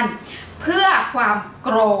Emulsion เพื่อความโก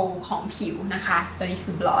ลว์ของผิวนะคะตัวนี้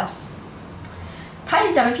คือ Bloss ถ้า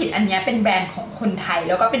จำไม่ผิดอันนี้เป็นแบรนด์ของคนไทย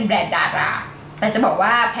แล้วก็เป็นแบรนด์ดาราแต่จะบอกว่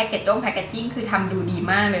าแพคเกจจิ้งคือทำดูดี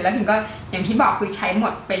มากเลยแล้วพิมก็อย่างที่บอกคือใช้หม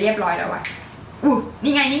ดไปเรียบร้อยแล้วอะ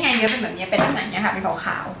นี่ไงเนื้อเป็นแบบนี้เป็นลักษณะนี้ค่ะเป็นข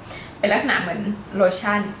าวๆเป็นลักษณะเหมือนโล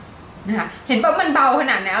ชั่นนะคะเห็นป่ะมันเบาข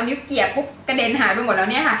นาดไหนเอานิ้วเกี่ยปุ๊บกระเด็นหายไปหมดแล้ว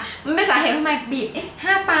เนี่ยค่ะมันเป็นสาเหตุทำไมบีบ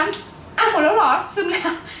5 ปั๊มหมดแล้วหรอซึมแล้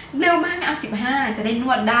วเร็วมากเอา15จะได้น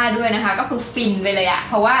วดได้ด้วยนะคะก็คือฟินไปเลยอะ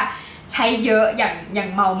เพราะว่า ใช้เยอะอย่าง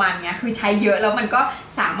เมามันเนี่ยคือใช้เยอะแล้วมันก็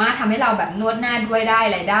สามารถทำให้เราแบบนวดหน้าด้วยได้อ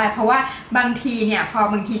ะไรได้เพราะว่าบางทีเนี่ยพอ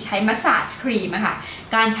บางทีใช้มัสสาจครีมอะค่ะ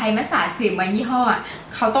การใช้มัสสาจครีมบางยี่ห้อ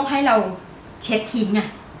เขาต้องให้เราเช็ดทิ้งอะ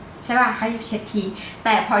ใช่ป่ะให้เช็ดทิ้งแ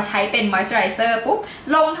ต่พอใช้เป็นมอยส์เจอไรเซอร์ปุ๊บ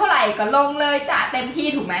ลงเท่าไหร่ก็ลงเลยจ้ะเต็มที่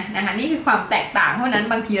ถูกไหมนะคะนี่คือความแตกต่างเพราะนั้น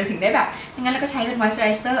บางทีเราถึงได้แบบงั้นเราก็ใช้เป็นมอยส์เจอไร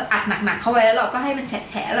เซอร์อัดหนักๆเข้าไว้แล้วเราก็ให้มันแ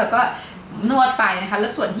ฉะๆแล้วก็นวดไปนะคะแล้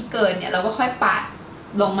วส่วนที่เกินเนี่ยเราก็ค่อยปาด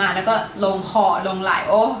ลงมาแล้วก็ลงคอลงไหล่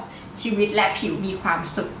โอ้ชีวิตและผิวมีความ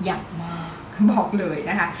สุขอย่างมากบอกเลย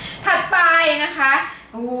นะคะถัดไปนะคะ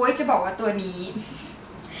โอ้ยจะบอกว่าตัวนี้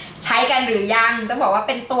ใช้กันหรือยังต้องบอกว่าเ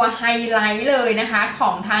ป็นตัวไฮไลท์เลยนะคะขอ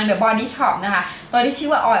งทาง The Body Shop นะคะตัวที่ชื่อ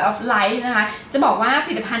ว่า Oil of Life นะคะจะบอกว่าผ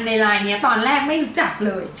ลิตภัณฑ์ในไลน์นี้ตอนแรกไม่รู้จักเ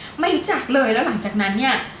ลยแล้วหลังจากนั้นเนี่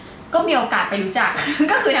ยก็มีโอกาสไปรู้จัก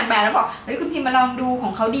ก็คือทางแบรนด์แล้วบอกเฮ้ยคุณพิมมาลองดูขอ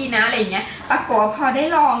งเขาดีนะอะไรอย่างเงี้ยปรากฏพอได้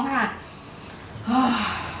ลองค่ะ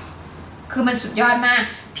คือมันสุดยอดมาก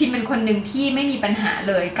พิมเป็นคนหนึ่งที่ไม่มีปัญหา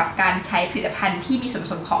เลยกับการใช้ผลิตภัณฑ์ที่มีส่วนผ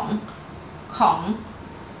สมของ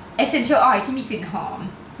essential oil ที่มีกลิ่นหอม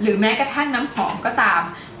หรือแม้กระทั่งน้ำหอมก็ตาม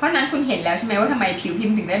เพราะนั้นคุณเห็นแล้วใช่ไหมว่าทำไมผิวพิ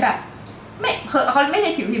มถึงได้แบบเขาไม่ใ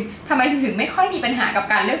ช่ผิวพิมทำไมถึงไม่ค่อยมีปัญหากับ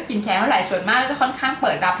การเลือกสกินแคร์เท่าไหร่ส่วนมากแล้วจะค่อนข้างเ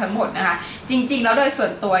ปิดรับทั้งหมดนะคะจริงๆแล้วโดยส่ว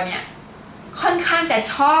นตัวเนี่ยค่อนข้างจะ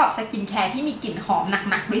ชอบสกินแคร์ที่มีกลิ่นหอม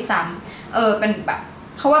หนักๆด้วยซ้ำเป็นแบบ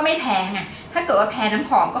เขาว่าไม่แพ้ไงถ้าเกิดว่าแพ้น้ำ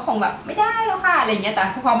หอมก็คงแบบไม่ได้แล้วค่ะอะไรเงี้ยแต่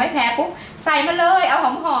พอไม่แพ้ปุ๊บใส่มาเลยเอา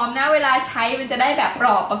หอมๆนะเวลาใช้มันจะได้แบบปล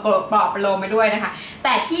อบประโลมไปด้วยนะคะแ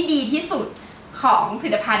ต่ที่ดีที่สุดของผ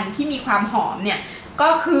ลิตภัณฑ์ที่มีความหอมเนี่ยก็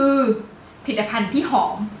คือผลิตภัณฑ์ที่หอ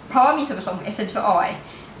มเพราะว่ามีส่วนผสมของ essential oil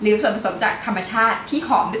หรือส่วนผสมจากธรรมชาติที่ห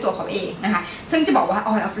อมด้วยตัวเขาเองนะคะซึ่งจะบอกว่า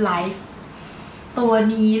oil of life ตัว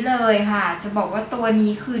นี้เลยค่ะจะบอกว่าตัว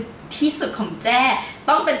นี้คือที่สุดของแจ้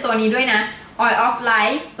ต้องเป็นตัวนี้ด้วยนะ Oil of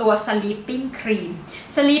Life ตัว Sleeping Cream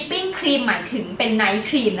Sleeping Cream หมายถึงเป็น Night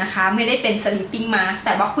Cream นะคะไม่ได้เป็น Sleeping Mask แ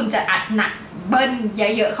ต่ว่าคุณจะอัดหนักเบิ้ลเ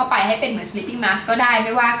ยอะๆเข้าไปให้เป็นเหมือน Sleeping Mask ก็ได้ไ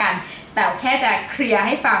ม่ว่ากันแต่แค่จะเคลียร์ใ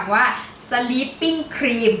ห้ฟังว่า Sleeping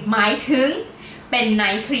Cream หมายถึงเป็น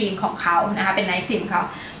Night Cream ของเขานะคะเป็น Night Cream เขา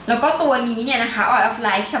แล้วก็ตัวนี้เนี่ยนะคะ Oil of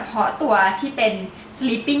Life เฉพาะตัวที่เป็น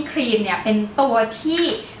Sleeping Cream เนี่ยเป็นตัวที่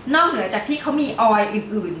นอกเหนือจากที่เขามีออยล์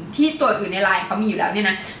อื่นๆที่ตัวอื่นในไลน์เขามีอยู่แล้วเนี่ย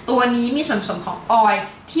นะตัวนี้มีส่วนผสมของออยล์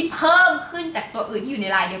ที่เพิ่มขึ้นจากตัวอื่นที่อยู่ใน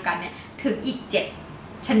ไลน์เดียวกันเนี่ยถึงอีก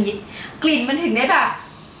7ชนิดกลิ่นมันถึงได้แบบ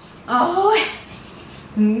โอ้ย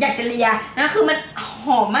อยากจะเลียนะคือมันห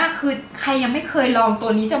อมมากคือใครยังไม่เคยลองตั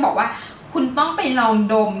วนี้จะบอกว่าคุณต้องไปลอง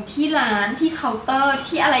ดมที่ร้านที่เคาน์เตอร์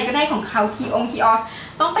ที่อะไรก็ได้ของเขาคีออส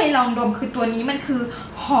ต้องไปลองดมคือตัวนี้มันคือ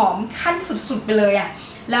หอมขั้นสุดๆไปเลยอะ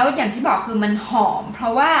แล้วอย่างที่บอกคือมันหอมเพรา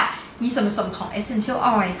ะว่ามีส่วนผสมของ essential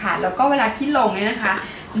oil ค่ะแล้วก็เวลาที่ลงเนี่ยนะคะ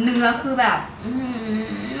เนื้อคือแบบ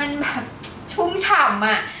มันแบบชุ่มฉ่ำอ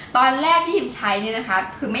ะตอนแรกที่พิมใช้เนี่ยนะคะ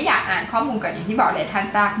คือไม่อยากอ่านข้อมูลก่อนอย่างที่บอกเลยท่าน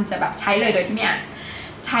จ้าคุณจะแบบใช้เลยโดยที่ไม่อ่าน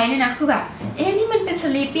ใช้เนี่ยนะคือแบบนี่มันเป็น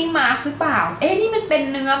sleeping mask หรือเปล่านี่มันเป็น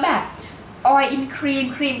เนื้อแบบ oil in cream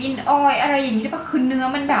cream in oil อะไรอย่างนี้หรือเปล่าคือเนื้อ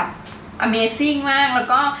มันแบบ amazing มากแล้ว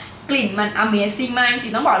ก็กลิ่นมัน amazing มากจริ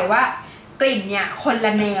งๆต้องบอกเลยว่ากลิ่นเนี่ยคนล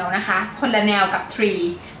ะแนวนะคะคนละแนวกับทรี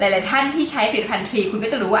หลายๆท่านที่ใช้ผลิตภัณฑ์ทรีคุณก็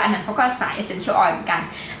จะรู้ว่าอันนั้นเขาก็สาย essential oil เหมือนกัน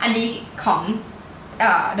อันนี้ของ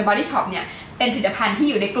The Body Shop เนี่ยเป็นผลิตภัณฑ์ที่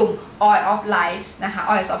อยู่ในกลุ่ม Oil of Life นะคะ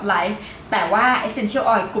Oil of Life แต่ว่า essential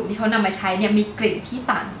oil กลุ่มที่เขานำมาใช้เนี่ยมีกลิ่นที่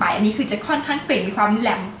ต่างไปอันนี้คือจะค่อนข้างกลิ่นมีความแหล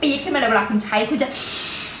มปี๊ดขึ้นมาเลยเวลาคุณใช้คุณจะ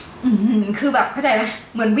คือแบบเข้าใจไหม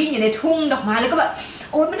เหมือนวิ่งอยู่ในทุ่งดอกไม้แล้วก็แบบ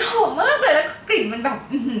โอ้ยมันหอมมากเลยแล้วกลิ่นมันแบบ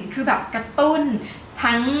คือแบบกระตุ้น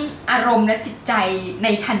ทั้งอารมณ์และจิตใจใน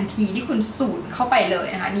ทันทีที่คุณสูดเข้าไปเลย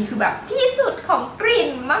นะคะนี่คือแบบที่สุดของกลิ่น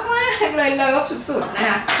มากๆเลยเลิฟสุดๆนะ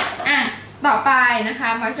คะต่อไปนะคะ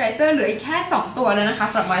มอยส์เจอไรเซอร์เหลืออีกแค่2ตัวแล้วนะคะ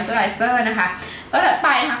สำหรับมอยส์เจอไรเซอร์นะคะแล้วต่อไป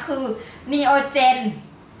นะคะคือ Neogen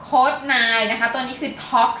Code 9นะคะตัวนี้คือ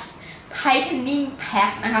Tox Tightening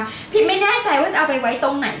Pack นะคะพี่ไม่แน่ใจว่าจะเอาไปไว้ตร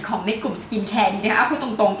งไหนของในกลุ่มสกินแคร์ดีนะคะพูดตร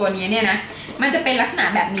งๆตัวนี้เนี่ยนะมันจะเป็นลักษณะ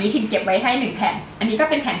แบบนี้พิมเก็บไว้ให้1แผ่นอันนี้ก็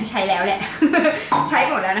เป็นแผ่นที่ใช้แล้วแหละ ใช้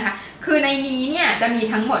หมดแล้วนะคะคือในนี้เนี่ยจะมี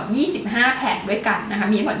ทั้งหมด25แผ่นด้วยกันนะคะ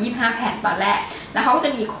มีทั้งหมด25แผ่นตอนแรกแล้วเขาก็จ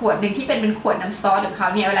ะมีขวดหนึ่งที่เป็นขวดน้ำซอสของเขา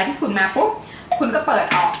เนี่ยเวลาที่คุณมาปุ๊บคุณก็เปิด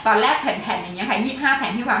ออกตอนแรกแผ่นๆอย่างเงี้ยค่ะ25แผ่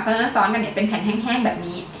นที่วางซ้อนกันเนี่ยเป็นแผ่นแห้งๆแบบ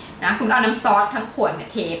นี้นะคุณก็เอาน้ำซอสทั้งขวดเนี่ย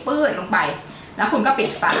เทปื้ดลงไปแล้วคุณก็ปิด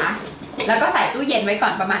ฝาแล้วก็ใส่ตู้เย็นไว้ก่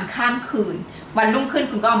อนประมาณข้ามคืนวันรุ่งขึ้น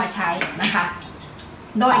คุณก็เอามาใช้นะคะ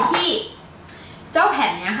โดยที่เจ้าแผ่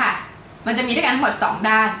นเนี้ยค่ะมันจะมีด้วยกันทั้งหมด2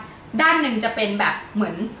ด้านหนึ่งจะเป็นแบบเหมื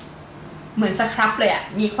อนสครับเลยอะ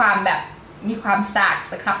มีความสาก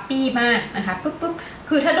สครับปี้มากนะคะปุ๊บ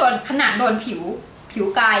คือถ้าโดนขนาดโดนผิ ผิว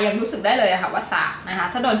กายยังรู้สึกได้เลยค่ะว่าสากนะคะ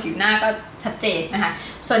ถ้าโดนผิวหน้าก็ชัดเจนนะคะ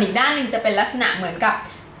ส่วนอีกด้านหนึ่งจะเป็นลักษณะเหมือนกับ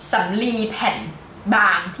สำลีแผ่นบ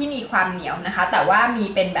างที่มีความเหนียวนะคะแต่ว่ามี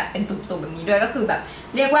เป็นแบบเป็นตุ่มๆแบบนี้ด้วยก็คือแบบ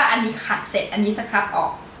เรียกว่าอันนี้ขัดเสร็จอันนี้สครับออ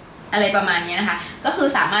กอะไรประมาณนี้นะคะก็คือ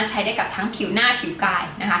สามารถใช้ได้กับทั้งผิวหน้าผิวกาย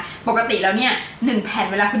นะคะปกติแล้วเนี่ย1แผ่น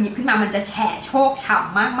เวลาคุณหยิบขึ้นมามันจะแฉะโชกฉ่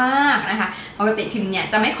ำมากๆนะคะปกติพิมเนี่ย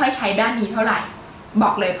จะไม่ค่อยใช้ด้านนี้เท่าไหร่บ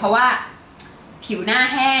อกเลยเพราะว่าผิวหน้า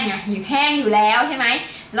แห้งอยู่แห้งอยู่แล้วใช่ไหม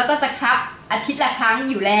แล้วก็สครับอาทิตย์ละครั้ง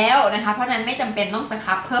อยู่แล้วนะคะเพราะนั้นไม่จำเป็นต้องสค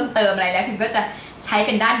รับเพิ่มเติมอะไรแล้วพิมก็จะใช้เ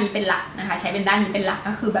ป็นด้านนี้เป็นหลักนะคะใช้เป็นด้านนี้เป็นหลัก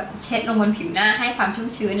ก็คือแบบเช็ดลงบนผิวหน้าให้ความชุ่ม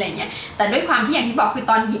ชื้นอะไรเงี้ยแต่ด้วยความที่อย่างที่บอกคือ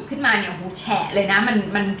ตอนหยิบขึ้นมาเนี่ยโหแฉะเลยนะ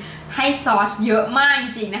มันให้ซอสเยอะมากจ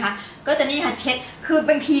ริงๆนะคะก็จะนี่ค่ะเช็ดคือ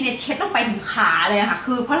บางทีเนี่ยเช็ดลงไปถึงขาเลยค่ะ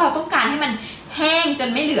คือเพราะเราต้องการให้มันแห้งจน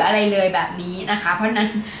ไม่เหลืออะไรเลยแบบนี้นะคะเพราะนั้น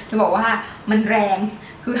จะบอกว่ามันแรง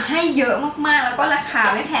คือให้เยอะมากๆแล้วก็ราคา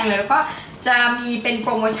ไม่แพงเลยแล้วก็จะมีเป็นโป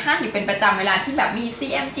รโมชั่นอยู่เป็นประจำเวลาที่แบบมี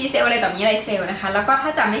CMG เซลอะไรแบบนี้อะไรเซลนะคะแล้วก็ถ้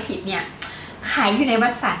าจำไม่ผิดเนี่ยขายอยู่ในวั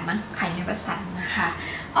ดสันมั้งขายในวัดสันนะคะ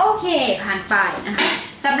โอเคผ่านไปนะคะ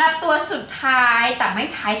สำหรับตัวสุดท้ายแต่ไม่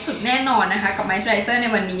ท้ายสุดแน่นอนนะคะกับ Moisturizer ใน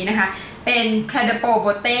วันนี้นะคะเป็น Credible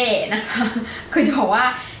Beauty นะคะคือจะบอกว่า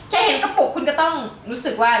แค่เห็นกระปุกคุณก็ต้องรู้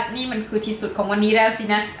สึกว่านี่มันคือที่สุดของวันนี้แล้วสิ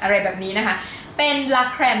นะอะไรแบบนี้นะคะเป็นลา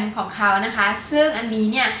แครมของเขานะคะซึ่งอันนี้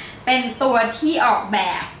เนี่ยเป็นตัวที่ออกแบ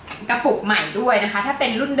บกระปุกใหม่ด้วยนะคะถ้าเป็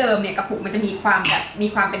นรุ่นเดิมเนี่ยกระปุกมันจะมีความ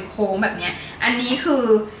เป็นโค้งแบบนี้อันนี้คือ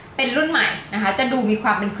เป็นรุ่นใหม่นะคะจะดูมีคว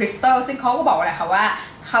ามเป็นคริสตัลซึ่งเขาก็บอกแหละค่ะว่า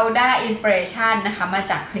เขาได้อินสปิเรชันนะคะมา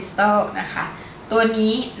จากคริสตัลนะคะตัว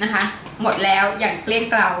นี้นะคะหมดแล้วอย่างเกลี้ยง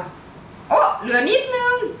เกลาโอ้เหลือนิดนึ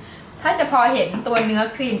งถ้าจะพอเห็นตัวเนื้อ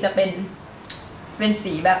ครีมจะเป็น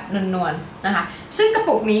สีแบบนวลๆนะคะซึ่งกระ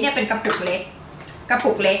ปุกนี้เนี่ยเป็นกระปุกเล็ก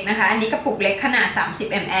นะคะอันนี้กระปุกเล็กขนาด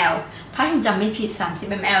30 ml ถ้าจำไม่ผิด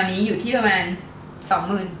30 ml นี้อยู่ที่ประมาณ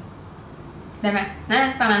 20,000 ได้ไหมนะ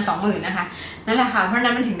ประมาณ 20,000 นะคะนั่นแหละค่ะเพราะ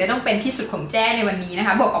นั้นมันถึงได้ต้องเป็นที่สุดของแจ้ในวันนี้นะค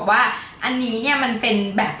ะบอกกับว่าอันนี้เนี่ยมันเป็น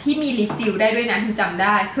แบบที่มีรีฟิลได้ด้วยนะพิมจำไ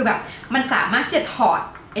ด้คือแบบมันสามารถที่จะถอด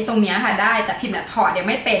ไอ้ตรงนี้ค่ะได้แต่พิมถอดยัง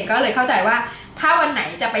ไม่เป็นก็เลยเข้าใจว่าถ้าวันไหน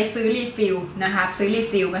จะไปซื้อรีฟิลนะคะซื้อรี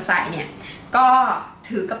ฟิลมาใส่เนี่ยก็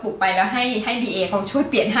ถือกระปุกไปแล้วให้ BA เขาช่วย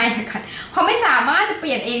เปลี่ยนให้ค่ะเพราะไม่สามารถจะเป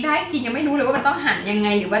ลี่ยนเองได้จริงยังไม่รู้เลยว่ามันต้องหั่นยังไง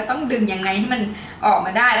หรือว่าต้องดึงยังไงให้มันออกม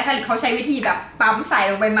าได้แล้วค่ะหรือเขาใช้วิธีแบบปั๊มใส่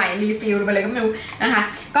ลงไปใหม่รีฟิลลงไปเลยก็ไม่รู้นะคะ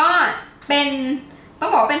ก็เป็นต้อ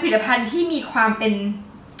งบอกเป็นผลิตภัณฑ์ที่มีความเป็น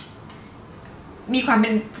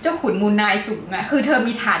เจ้าขุนมูลนายสูงอะคือเธอ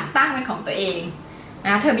มีฐานตั้งเป็นของตัวเองน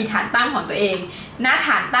ะเธอมีฐานตั้งของตัวเองหน้าฐ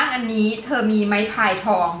านตั้งอันนี้เธอมีไม้พายท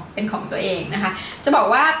องเป็นของตัวเองนะคะจะบอก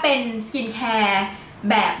ว่าเป็นสกินแคร์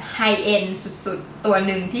แบบไฮเอ็นสุดๆตัวห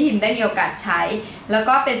นึ่งที่พิมได้มีโอกาสใช้แล้ว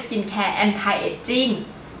ก็เป็นสกินแคร์แอนตี้เอจจิ้ง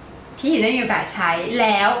ที่พิมได้มีโอกาสใช้แ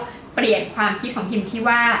ล้วเปลี่ยนความคิดของพิมที่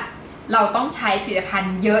ว่าเราต้องใช้ผลิตภัณ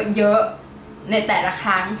ฑ์เยอะๆในแต่ละค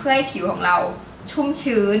รั้งเพื่อให้ผิวของเราชุ่ม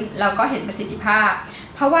ชื้นแล้วก็เห็นประสิทธิภาพ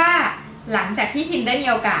เพราะว่าหลังจากที่พิมได้มี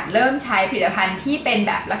โอกาสเริ่มใช้ผลิตภัณฑ์ที่เป็นแ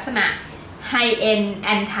บบลักษณะ High End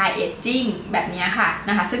Anti Aging แบบนี้ค่ะ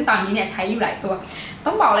นะคะซึ่งตอนนี้เนี่ยใช้อยู่หลายตัวต้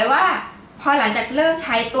องบอกเลยว่าพอหลังจากเริ่มใ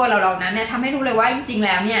ช้ตัวเหล่านั้นเนี่ยทำให้รู้เลยว่าจริงๆแ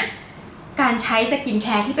ล้วเนี่ยการใช้สกินแค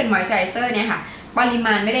ร์ที่เป็นมอยส์เจอไรเซอร์เนี่ยค่ะปริม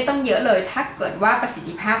าณไม่ได้ต้องเยอะเลยถ้าเกิดว่าประสิท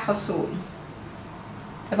ธิภาพเขาสูง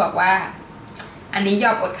จะบอกว่าอันนี้ย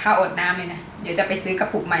อมอดข้าวอดน้ำเลยนะเดี๋ยวจะไปซื้อกระ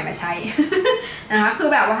ปุกใหม่มาใช้ นะคะคือ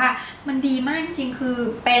แบบว่ามันดีมากจริงคือ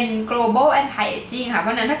เป็น global anti aging ค่ะเพร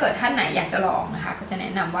าะนั้นถ้าเกิดท่านไหนอยากจะลองนะคะก็จะแน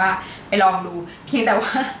ะนำว่าไปลองดูเพียงแต่ว่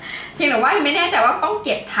าไม่แน่ใจว่าต้องเ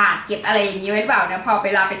ก็บถาดเก็บอะไรอย่างนี้ไว้หรือเปล่านะพอเว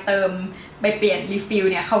ลาไปเติมไปเปลี่ยนรีฟิล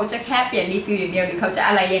เนี่ยเขาจะแค่เปลี่ยนรีฟิลอย่างเดียวหรือเขาจะ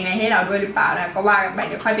อะไรยังไงให้เราด้วยหรือเปล่านะก็ว่ากันไปเ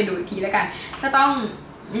ดี๋ยวค่อยไปดูอีกทีแล้วกันก็ต้อง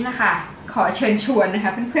นี่นะคะขอเชิญชวนนะค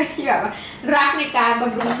ะเพื่อนๆที่แบบว่ารักในการบ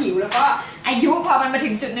ำรุงผิวแล้วก็อายุพอมันมาถึ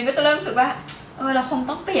งจุดนึงก็จะเริ่มรู้สึกว่าเราคง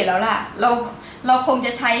ต้องเปลี่ยนแล้วล่ะเราคงจ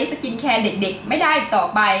ะใช้สกินแคร์เด็กๆไม่ได้ต่อ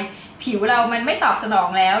ไปผิวเรามันไม่ตอบสนอง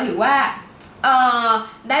แล้วหรือว่า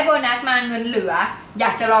ได้โบนัสมาเงินเหลืออย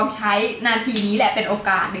ากจะลองใช้นาทีนี้แหละเป็นโอ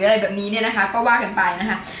กาสหรืออะไรแบบนี้เนี่ยนะคะก็ว่ากันไปนะ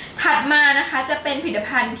คะถัดมานะคะจะเป็นผลิต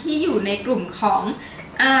ภัณฑ์ที่อยู่ในกลุ่มของ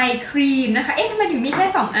ไอครีมนะคะทำไมถึงมีแค่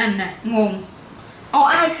2อันน่ะงง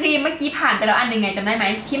ไอครีมเมื่อกี้ผ่านไปแล้วอันหนึ่งไงจำได้ไหม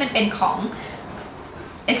ที่มันเป็นของ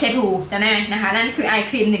SK2 จะแน่นะคะนั่นคือไอ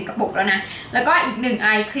ครีม1กระปุกแล้วนะแล้วก็อีก1ไอ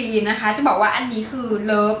ครีมนะคะจะบอกว่าอันนี้คือเ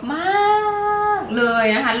ลิฟมากเลย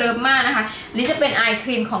นะคะเลิฟมากนะคะนี่จะเป็นไอค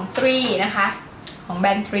รีมของ3นะคะ ของแบร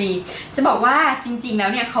นด์ทรีจะบอกว่าจริงๆแล้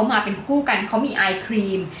วเนี่ยเขามาเป็นคู่กันเขามีไอครี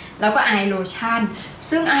มแล้วก็ไอโลชั่น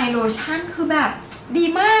ซึ่งไอโลชั่นคือแบบดี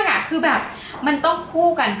มากอะคือแบบมันต้องคู่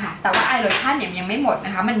กันค่ะแต่ว่าไอโลชั่นเนี่ยยังไม่หมดน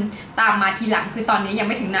ะคะมันตามมาทีหลังคือตอนนี้ยัง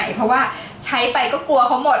ไม่ถึงไหนเพราะว่าใช้ไปก็กลัวเ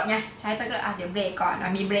ขาหมดไงใช้ไปก็เดี๋ยวเบรกก่อน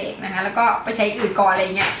มีเบรกนะคะแล้วก็ไปใช้อื่นก่อนอะไร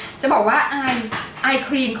เงี้ยจะบอกว่าไอค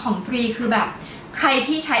รีมของทรีคือแบบใคร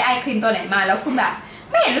ที่ใช้ไอครีมตัวไหนมาแล้วคุณแบบ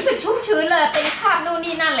ไม่เห็นรู้สึกชุ่มชื้นเลยเป็นคราบนู่น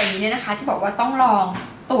นี่นั่นอะไรอย่างนี้เนี่ยนะคะจะบอกว่าต้องลอง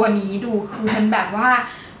ตัวนี้ดูคือมันแบบว่า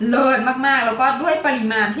เลิศมากๆแล้วก็ด้วยปริ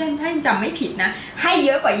มาณที่ถ้าจำไม่ผิดนะให้เย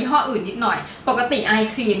อะกว่ายี่ห้ออื่นนิดหน่อยปกติไอ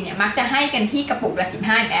ครีมเนี่ยมักจะให้กันที่กระปุกละ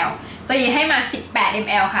15 ml ตัวนี้ให้มา18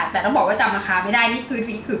 ml ค่ะแต่ต้องบอกว่าจำราคาไม่ได้นี่คือ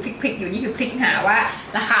พลิกอยู่นี่คือพลิกหาว่า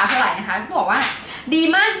ราคาเท่าไหร่นะคะต้องบอกว่าดี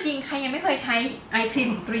มากจริงใครยังไม่เคยใช้ไอครีม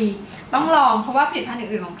ของทรีต้องลองเพราะว่าผลิตภัณฑ์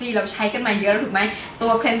อื่นๆของทรีเราใช้กันมาเยอะแล้วถูกไหมตั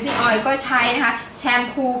ว cleansing oil ก็ใช้นะคะแชม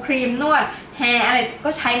พูครีมนวดแฮร์อะไรก็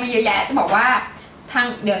ใช้มาเยอะแยะจะบอกว่าทาง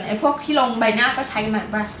เดี๋ยวไอ้พวกที่ลงใบหน้าก็ใช้กันมา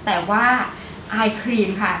บ้างแต่ว่าไอครีม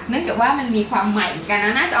ค่ะเนื่องจากว่ามันมีความใหม่กันน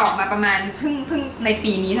ะน่าจะออกมาประมาณเพิ่งใน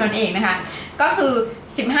ปีนี้เท่านั้นเองนะคะก็คือ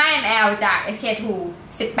15 ml จาก SK2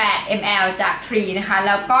 18 ml จากทรีนะคะแ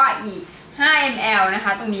ล้วก็อีก5 ml นะค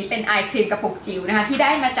ะตรงนี้เป็นไอครีมกระปุกจิ๋วนะคะที่ไ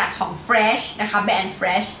ด้มาจากของ Fresh นะคะแบรนด์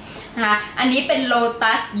Fresh นะคะอันนี้เป็น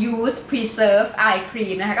Lotus Youth Preserve Eye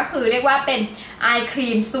Cream นะคะก็คือเรียกว่าเป็นไอครี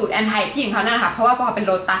มสูตร anti aging ของเขานั่นแหละค่ะเพราะว่าพอเป็น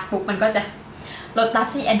Lotus ปุ๊บมันก็จะ Lotus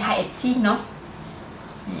นี่ anti aging เนาะ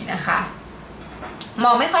นี่นะคะม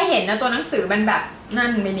องไม่ค่อยเห็นนะตัวหนังสือมันแบบนั่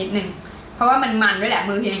นไปนิดนึงเพราะว่ามันด้วยแหละ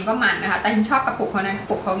มือพิมเองก็มันนะคะแต่พิมชอบกระปุกเขานะกระ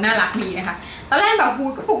ปุกเขาน่ารักดีนะคะตอนแรกแบบหู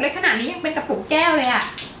กระปุกเล็กขนาดนี้ยังเป็นกระปุกแก้วเลยอะ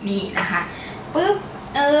นี่นะคะปึ๊บ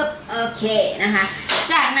โอเคนะคะ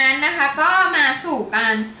จากนั้นนะคะก็มาสู่กา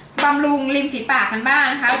รบำรุงริมฝีปากกันบ้าง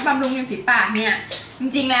นะคะบำรุงริมฝีปากเนี่ยจ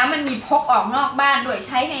ริงๆแล้วมันมีพกออกนอกบ้านด้วยใ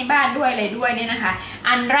ช้ในบ้านด้วยอะไรด้วยเนี่ยนะคะ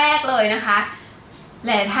อันแรกเลยนะคะห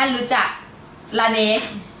ลายท่านรู้จัก Laneige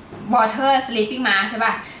Water Sleeping Mask ใช่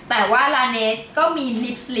ป่ะแต่ว่า Laneige ก็มี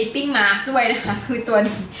Lip Sleeping Mask ด้วยนะคะคือตัว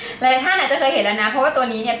นี้หลายท่านอาจจะเคยเห็นแล้วนะเพราะว่าตัว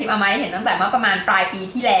นี้เนี่ยพิมพ์เอามาให้เห็นตั้งแต่เมื่อประมาณปลายปี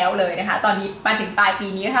ที่แล้วเลยนะคะตอนนี้มาถึงปลายปี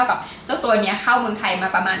นี้ก็เท่ากับเจ้าตัวนี้เข้าเมืองไทยมา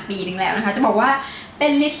ประมาณปีนึงแล้วนะคะจะบอกว่าเป็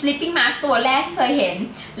น Lip Sleeping Mask ตัวแรกที่เคยเห็น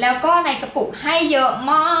แล้วก็ในกระปุกให้เยอะ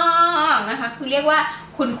มากนะคะคือเรียกว่า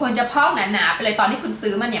คุณควรจะพอกหนาๆไปเลยตอนที่คุณ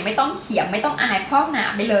ซื้อมันเนี่ยไม่ต้องเขียมไม่ต้องอายพอกหนา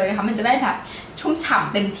ไปเลยนะคะมันจะได้แบบชุ่มฉ่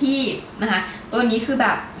ำเต็มที่นะคะตัวนี้คือแบ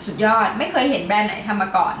บสุดยอดไม่เคยเห็นแบรนด์ไหนทำมา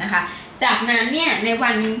ก่อนนะคะจากนั้นเนี่ยในวั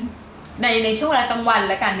นในช่วงเวลากลางวัน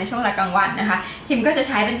แล้วกันในช่วงเวลากลางวันนะคะพิมก็จะใ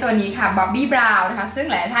ช้เป็นตัวนี้ค่ะ Bobbi Brown นะคะซึ่ง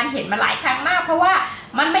หลายท่านเห็นมาหลายครั้งมากเพราะว่า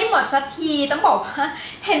มันไม่หมดสักทีต้องบอกว่า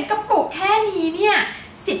เห็นกระปุกแค่นี้เนี่ย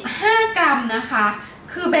15 กรัมนะคะ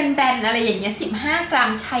คือแบนๆอะไรอย่างเงี้ย15 กรัม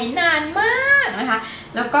ใช้นานมากนะคะ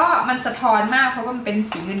แล้วก็มันสะท้อนมากเพราะว่ามันเป็น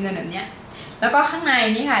สีเงินแบบเนี้ยแล้วก็ข้างใน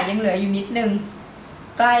นี่ค่ะยังเหลืออยู่นิดนึง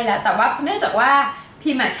ใกล้แล้วแต่ว่าเนื่องจากว่า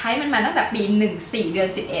พิมพ์ใช้มันมาตั้งแต่ปี14 เดือน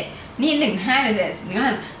 11นี่15 เดือน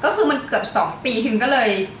 11ก็คือมันเกือบ2 ปีพิมพ์ก็เลย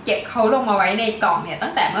เก็บเขาลงมาไว้ในกล่องเนี่ยตั้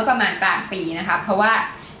งแต่เมื่อประมาณกลางปีนะคะเพราะว่า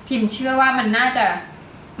พิมพ์เชื่อว่ามันน่าจะ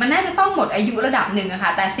ต้องหมดอายุระดับหนึ่งอะค่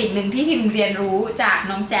ะแต่สิ่งหนึ่งที่พิมพ์เรียนรู้จาก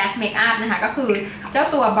น้องแจ็คเมคอัพนะคะก็คือเจ้า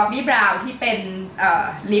ตัว Bobbi Brown ที่เป็น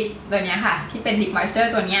ลิปตัวนี้ค่ะที่เป็นลิปมอยเจอ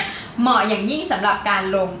ร์ตัวนี้เหมาะอย่างยิ่งสำหรับการ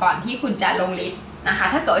ลงก่อนที่คุณจะลงลิปนะคะ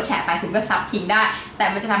ถ้าเกิดว่าแฉะไปคุณก็ซับทิ้งได้แต่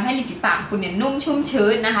มันจะทำให้ริมฝีปากคุณเนี่ยนุ่มชุ่มชื้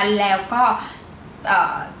นนะคะแล้วก็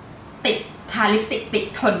ติดทาลิปสติกติด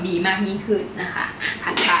ทนดีมากยิ่งขึ้นนะคะผ่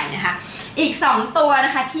านไปนะคะอีก2ตัวน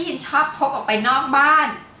ะคะที่พิมชอบพกออกไปนอกบ้าน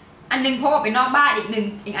อันนึงพกออกไปนอกบ้านอี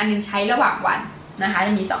กอันนึงใช้ระหว่างวันนะคะจ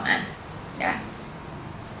ะมี2 อัน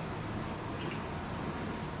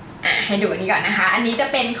ให้ดูอันนี้ก่อนนะคะอันนี้จะ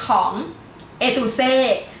เป็นของเอตูเซ่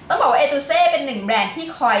ต้องบอกว่าเอตูเซ่เป็น1 แบรนด์ที่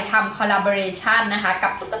คอยทำคอลลาบอเรชันนะคะกั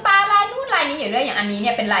บตุ๊กตาลายนู่นลายนี้อยู่เรื่อยอย่างอันนี้เ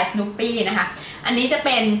นี่ยเป็นลายสนุปปี้นะคะอันนี้จะเ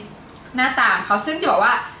ป็นหน้าตาเขาซึ่งจะบอก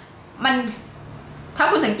ว่ามันถ้า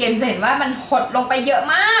คุณสังเกตจะเห็นว่ามันหดลงไปเยอะ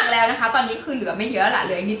มากแล้วนะคะตอนนี้คือเหลือไม่เยอะละเห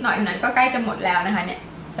ลือนิดหน่อยเท่านั้นก็ใกล้จะหมดแล้วนะคะเนี่ย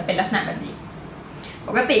จะเป็นลักษณะแบบนี้ป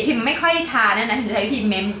กติพิมพ์ไม่ค่อยทานะจะใช้พิมพ์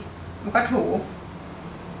เมมแล้วก็ถู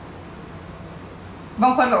บา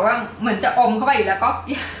งคนบอกว่าเหมือนจะอมเข้าไปอยู่แล้วก็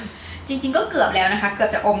จริงๆก็เกือบแล้วนะคะเกือบ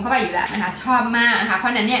จะอมเข้าไปอยู่แล้วนะคะชอบมากนะคะเพรา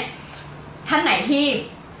ะนั้นเนี่ยท่านไหน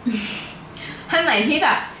ที่แบ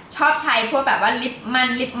บชอบใช้พวกแบบว่าลิ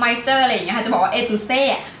ปมอยเจอร์อะไรอย่างเงี้ยค่ะจะบอกว่าเอตูเซ่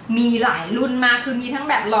มีหลายรุ่นมากคือมีทั้ง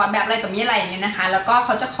แบบหลอดแบบอะไรต่อมีอะไรอย่างเงี้ยนะคะแล้วก็เข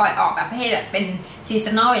าจะคอยออกแบบให้แบบเป็นซี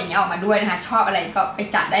ซันนอลอย่างเงี้ยออกมาด้วยนะคะชอบอะไรก็ไป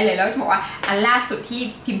จัดได้เลยแล้วจะบอกว่าอันล่าสุดที่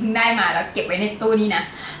พิมพ์เพิ่งได้มาแล้วเก็บไว้ในตู้นี้นะ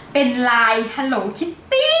เป็นลาย Hello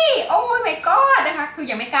Kitty โอ้ย my god นะคะคือ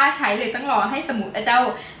ยังไม่กล้าใช้เลยต้องรอให้สมุดเจ้า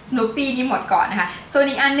Snoopy นี้หมดก่อนนะคะส่วน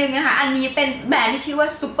อีกอันนึงนะคะอันนี้เป็นแบรนด์ที่ชื่อว่า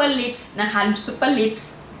Super Lips นะคะ Super Lips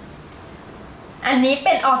อันนี้เ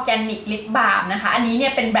ป็นออร์แกนิกลิปบาล์มนะคะอันนี้เนี่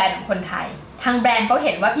ยเป็นแบรนด์ของคนไทยทางแบรนด์เขาเ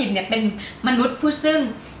ห็นว่าพิมพ์เนี่ยเป็นมนุษย์ผู้ซึ่ง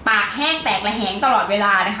ปากแห้งแตกระแหงตลอดเวล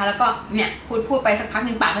านะคะแล้วก็เนี่ยพูดไปสักพักห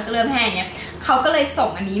นึ่งปากก็จะเริ่มแห้งเนี่ยเขาก็เลยส่ง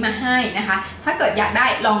อันนี้มาให้นะคะถ้าเกิดอยากได้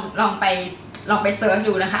ลองไปเซิร์ช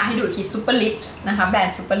ดูนะคะให้ดูอีกทีซูเปอร์ลิปส์นะคะแบรน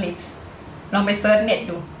ด์ซูเปอร์ลิปส์ลองไปเซิร์ชเน็ต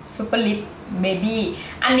ดูซูเปอร์ลิปเบบี้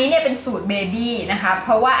อันนี้เนี่ยเป็นสูตรเบบี้นะคะเพ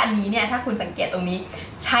ราะว่าอันนี้เนี่ยถ้าคุณสังเกตตรงนี้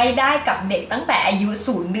ใช้ได้กับเด็กตั้งแต่อายุ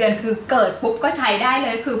0 เดือนคือเกิดปุ๊บก็ใช้ได้เล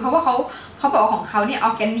ยคือเพราะว่าเขาบอกของเขาเนี่ยอ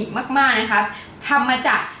อร์แกนิกมากๆนะคะทำมาจ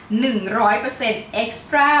าก 100%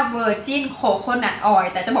 extra virgin coconut oil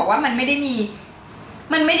แต่จะบอกว่ามันไม่ได้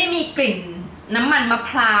มีกลิ่นน้ำมันมะพ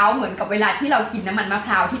ร้าวเหมือนกับเวลาที่เรากินน้ำมันมะพ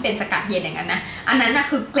ร้าวที่เป็นสกัดเย็นอย่างนั้นนะอันนั้นนะ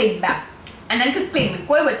คือกลิ่นแบบอันนั้นคือกลิ่นเหมือน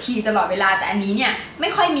กล้วยบวชชีตลอดเวลาแต่อันนี้เนี่ยไม่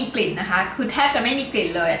ค่อยมีกลิ่นนะคะคือแทบจะไม่มีกลิ่น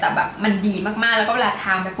เลยแต่แบบมันดีมากๆแล้วก็เวลาท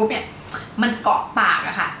านไปปุ๊บเนี่ยมันเกาะปากอ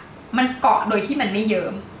ะค่ะมันเกาะโดยที่มันไม่เยิ้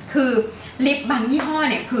มคือลิปบางยี่ห้อ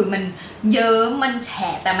เนี่ยคือมันเยิ้มมันแฉ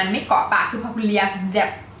ะแต่มันไม่เกาะปากคือพอเลียแบ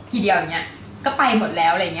บทีเดียวอย่างเงี้ยก็ไปหมดแล้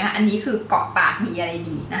วอะไรเงี้ยอันนี้คือเกาะปากมีอะไร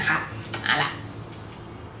ดีนะคะล่ะ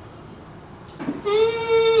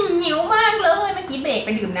หิวมากเลยเมื่อกี้เบรกไป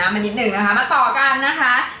ดื่มน้ำมานิดหนึ่งนะคะมาต่อกันนะค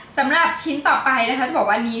ะสำหรับชิ้นต่อไปนะคะจะบอก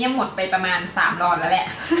ว่าอันนี้เนี่ยหมดไปประมาณ3 หลอดแล้วแหละ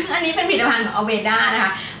อันนี้เป็นผลิตภัณฑ์ของอเวด้านะค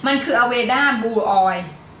ะมันคืออเวด้าบลูออย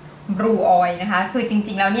ล์นะคะคือจ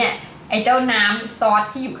ริงๆแล้วเนี่ยไอ้เจ้าน้ำซอส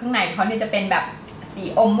ที่อยู่ข้างในเขาเนี่ยจะเป็นแบบสี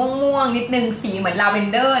อมม่วงๆนิดนึงสีเหมือนลาเวน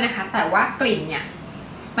เดอร์นะคะแต่ว่ากลิ่นเนี่ย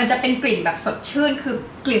มันจะเป็นกลิ่นแบบสดชื่นคือ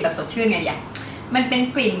กลิ่นแบบสดชื่นไงเนี่ยมันเป็น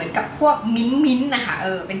กลิ่นเหมือนกับพวกมิ้นท์นะคะ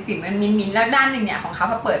เป็นกลิ่นมันมิ้นท์แล้วด้านหนึ่งเนี่ยของเขา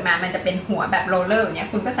พอเปิดมามันจะเป็นหัวแบบโรลเลอร์อย่างเงี้ย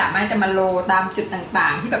คุณก็สามารถจะมาโรตามจุดต่า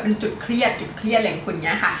งๆที่แบบเป็นจุดเครียดอะไรของคุณเ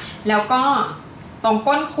นี้ยค่ะแล้วก็ตรง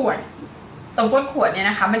ก้นขวดเนี่ย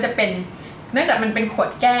นะคะมันจะเป็นเนื่องจากมันเป็นขวด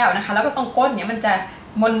แก้วนะคะแล้วก็ตรงก้นเนี่ยมันจะ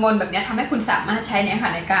มนแบบนี้ทำให้คุณสามารถใช้เนี่ยค่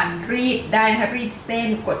ะในการรีดได้นะคะรีดเส้น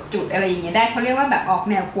กดจุดอะไรอย่างเงี้ยได้เขาเรียกว่าแบบออก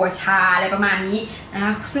แนวกลัวชาอะไรประมาณนี้นะค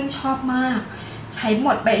ะซึ่งชอบมากใช้หม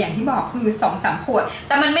ดไปอย่างที่บอกคือ 2-3 ขวดแ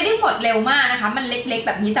ต่มันไม่ได้หมดเร็วมากนะคะมันเล็กๆแ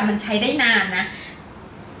บบนี้แต่มันใช้ได้นานนะ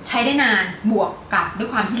ใช้ได้นานบวกกับด้วย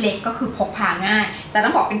ความที่เล็กก็คือพกพาง่ายแต่ต้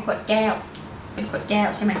องบอกเป็นขวดแก้ว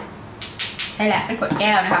ใช่ไหมใช่แหละเป็นขวดแ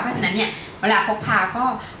ก้วนะคะเพราะฉะนั้นเนี่ยเวลาพกพาก็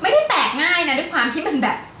ไม่ได้แตกง่ายนะด้วยความที่มันแบ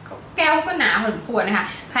บแก้วก็หนาพอสมควรนะคะ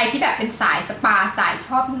ใครที่แบบเป็นสายสปาสายช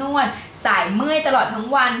อบนวดสายเมื่อยตลอดทั้ง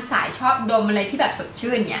วันสายชอบดมอะไรที่แบบสด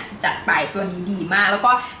ชื่นเนี่ยจัดไปตัวนี้ดีมากแล้ว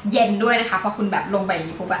ก็เย็นด้วยนะคะพอคุณแบบลงไปอย่าง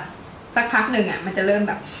นี้ปุ๊บอะสักพักหนึ่งอะมันจะเริ่ม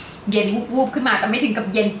แบบเย็นวูบขึ้นมาแต่ไม่ถึงกับ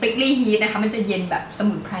เย็นปริกลี่ฮีทนะคะมันจะเย็นแบบส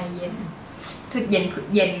มุนไพรเย็นจะเ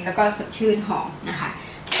ย็นแล้วก็สดชื่นหอมนะคะ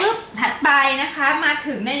ปุ๊บถัดไปนะคะมา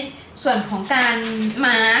ถึงในส่วนของการม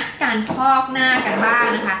าสก์การพอกหน้ากันบ้าง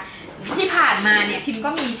นะคะที่ผ่านมาเนี่ยพิมก็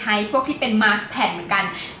มีใช้พวกที่เป็นมาสก์แผ่นเหมือนกัน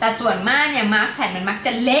แต่ส่วนมากเนี่ยมาสก์แผ่นมันมักจ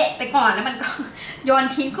ะเละไปก่อนแล้วมันก็โยน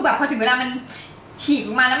ทิ้งคือแบบพอถึงเวลามันฉีกอ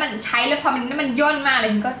อกมาแล้วมันใช้แล้วพอมันย่นมากเล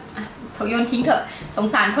ยมันก็โยนทิ้งเถอะสง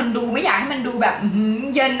สารคนดูไม่อยากให้มันดูแบบ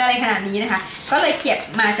เยินอะไรขนาดนี้นะคะก็เลยเก็บ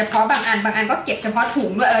มาเฉพาะบางอันก็เก็บเฉพาะถุง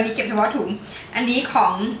ด้วยนี่เก็บเฉพาะถุงอันนี้ขอ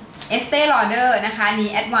ง Estee Lauder นะคะนี่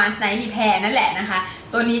Advanced Night Repair นั่นแหละนะคะ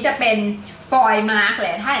ตัวนี้จะเป็นฟอยล์มาร์กแห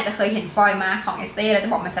ละถ้าอาจจะเคยเห็นฟอยล์มาร์กของเอสเต้แล้วจ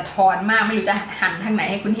ะบอกมันสะท้อนมากไม่รู้จะหันทางไหน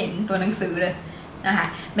ให้คุณเห็นตัวหนังสือเลยนะคะ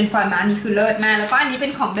เป็นฟอยล์มาร์กนี่คือเลิศมากแล้วก็อันนี้เป็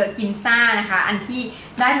นของเดอะกินซ่านะคะอันที่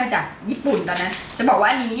ได้มาจากญี่ปุ่นตอนนั้นจะบอกว่า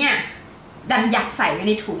อันนี้เนี่ยดันยัดใส่ไว้ใ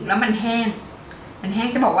นถุงแล้วมันแห้ง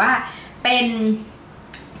จะบอกว่าเป็น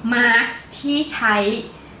มาร์กที่ใช้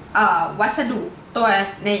วัสดุตัว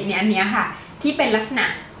ในอันนี้ค่ะที่เป็นลักษณะ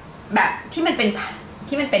แบบที่มันเป็น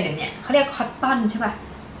แบบเนี้ยเขาเรียกคอตตอนใช่ป่ะ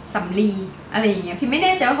สำลีอะไรอย่างเงี้ยพี่ไม่แ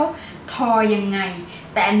น่ใจว่าเขาทอยังไง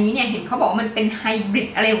แต่อันนี้เนี่ยเห็นเขาบอกว่ามันเป็นไฮบริด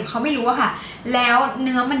อะไรของเขาไม่รู้อะค่ะแล้วเ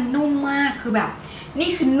นื้อมันนุ่มมากคือแบบนี่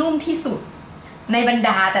คือนุ่มที่สุดในบรรด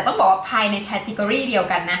าแต่ต้องบอกว่าภายในแคตตากรีเดียว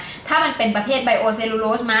กันนะถ้ามันเป็นประเภทไบโอเซลลูโล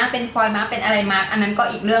สมาเป็นฟอยล์มาเป็นอะไรมาอันนั้นก็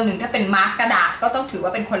อีกเรื่องหนึ่งถ้าเป็นมาสกระดาษก็ต้องถือว่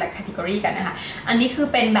าเป็นคนละแคตตากรีกันนะคะอันนี้คือ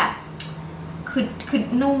เป็นแบบคือ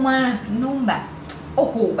นุ่มมากนุ่มแบบโอ้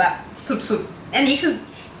โหแบบสุดๆอันนี้คือ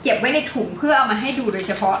เก็บไว้ในถุงเพื่อเอามาให้ดูโดยเ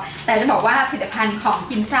ฉพาะแต่จะบอกว่าผลิตภัณฑ์ของ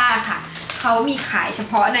กินซ่าค่ะเขามีขายเฉ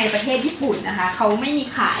พาะในประเทศญี่ปุ่นนะคะเขาไม่มี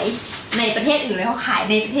ขายในประเทศอื่นเลยเขาขาย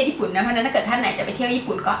ในประเทศญี่ปุ่นนะเพราะฉะนั้นถ้าเกิดท่านไหนจะไปเที่ยวญี่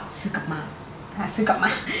ปุ่นก็ซื้อกลับมา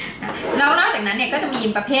แล้วนอกจากนั้นเนี่ยก็จะมี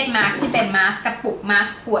ประเภทมาสก์ที่เป็นมาสก์กระปุกมาส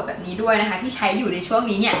ก์ขวดแบบนี้ด้วยนะคะที่ใช้อยู่ในช่วง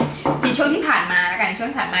นี้เนี่ยในช่วงที่ผ่านมาแล้วกันในช่วง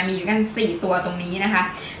ที่ผ่านมามีอยู่กัน4ตัวตรงนี้นะคะ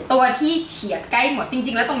ตัวที่เฉียดใกล้หมดจ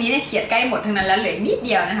ริงๆแล้วตรงนี้เนี่ยเฉียดใกล้หมดทั้งนั้นแล้วเหลือนิดเ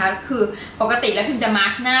ดียวนะคะคือปกติแล้วพิมจะมา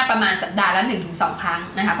สก์หน้าประมาณสัปดาห์ละ 1-2 ครั้ง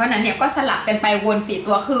นะคะเพราะนั้นเนี่ยก็สลับกันไปวน4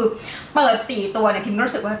ตัวคือเปิด4ตัวเนี่ยพิม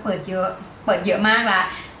รู้สึกว่าเปิดเยอะมากละ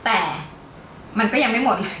แต่ มันก็ยังไม่ห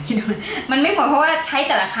มดเลยคิดดูมันไม่หมดเพราะว่าใช้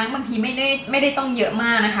แต่ละครั้งบางทีไม่ได้ต้องเยอะม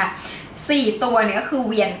ากนะคะ4ตัวเนี่ยก็คือ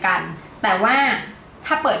เวียนกันแต่ว่า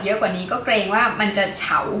ถ้าเปิดเยอะกว่านี้ก็เกรงว่ามันจะเฉ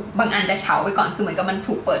าบางอันจะเฉาไปก่อนคือเหมือนกับมัน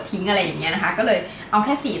ถูกเปิดทิ้งอะไรอย่างเงี้ยนะคะก็เลยเอาแ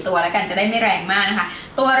ค่4ตัวแล้วกันจะได้ไม่แรงมากนะคะ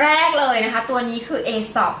ตัวแรกเลยนะคะตัวนี้คือ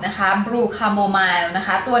Aesop นะคะ Blue Chamomile นะค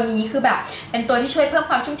ะตัวนี้คือแบบเป็นตัวที่ช่วยเพิ่ม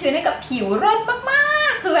ความชุ่มชื้นให้กับผิวเลิศมา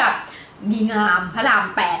กๆคือแบบดีงามพระราม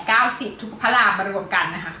8 9 10ทุกพระรามมารวมกัน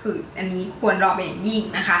นะคะคืออันนี้ควรรอเป็นอย่างยิ่ง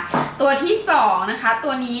นะคะตัวที่2นะคะตั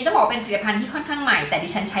วนี้ต้องบอกเป็นผลิตภัณฑ์ที่ค่อนข้างใหม่แต่ดิ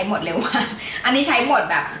ฉันใช้หมดเร็วมากอันนี้ใช้หมด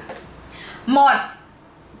แบบหมด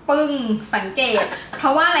ปึ้งสังเกตเพรา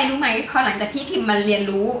ะว่าอะไรรู้ไหมพอหลังจากที่พิมพ์มาเรียน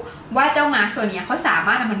รู้ว่าเจ้ามาร์คตัวนี้เขาสาม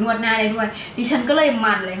ารถทำมานวดหน้าได้ด้วยดิฉันก็เลย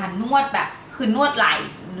มันเลยค่ะนวดแบบคือนวดหลา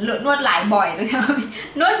ยบ่อยเลยค่ะ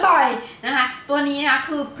นวดบ่อยนะคะตัวนี้นะคะ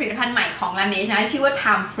คือผลิตภัณฑ์ใหม่ของลาเนชนะชื่อว่า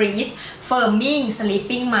Time Freeze Firming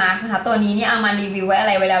Sleeping Mask นะคะตัวนี้เนี่ยเอามารีวิวไว้อะไ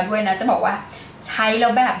รไว้แล้วด้วยนะจะบอกว่าใช้แล้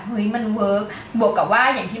วแบบเฮ้ยมันเวิร์กบวกกับว่า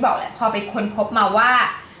อย่างที่บอกแหละพอไปค้นพบมาว่า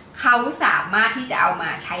เขาสามารถที่จะเอามา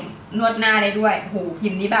ใช้นวดหน้าได้ด้วยโหพิ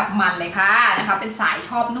มพ์นี้แบบมันเลยค่ะนะคะเป็นสายช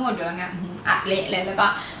อบนวดอยู่แล้วไงอัดเละเลยแล้วก็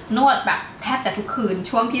นวดแบบแทบจะทุกคืน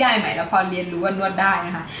ช่วงที่ได้ใหม่แล้วพอเรียนรู้ว่านวดได้น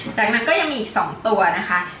ะคะจากนั้นก็ยังมีอีก2ตัวนะ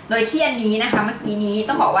คะโดยที่อันนี้นะคะเมื่อกี้นี้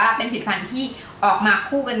ต้องบอกว่าเป็นผลิตภัณฑ์ที่ออกมา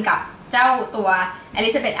คู่กันกับเจ้าตัว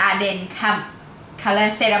Elizabeth Arden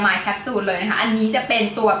Color Ceramide Capsule เลยนะคะอันนี้จะเป็น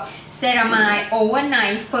ตัว Ceramide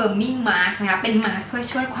Overnight Firming Mask นะคะเป็นมาสก์เพื่อ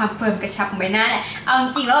ช่วยความเฟิร์มกระชับของใบหน้าแหละเอาจ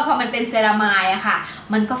ริงๆแล้วพอมันเป็นเซรามายอะค่ะ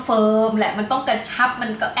มันก็เฟิร์มแหละมันต้องกระชับมั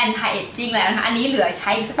นก็ anti aging แล้วนะคะอันนี้เหลือใ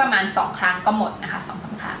ช้อีกสักประมาณ2ครั้งก็หมดนะคะ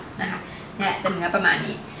 2-3 ครั้งนะคะเนี่ยจะเนื้อประมาณ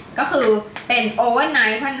นี้ก็คือเป็น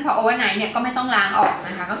Overnight เพราะนั้นพอ Overnight เนี่ยก็ไม่ต้องล้างออก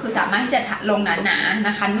นะคะก็คือสามารถที่จะลงหนาๆน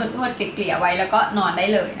ะคะนวดเกลี่ยไว้แล้วก็นอนได้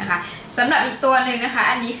เลยนะคะสำหรับอีกตัวหนึ่งนะคะ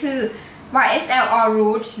อันนี้คือYSL All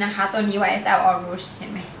Rouge นะคะตัวนี้ YSL All Rouge เห็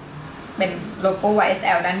นไหมเป็นโลโก้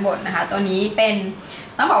YSL ด้านบนนะคะตัวนี้เป็น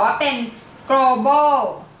ต้องบอกว่าเป็น Global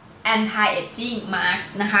Anti Aging Mask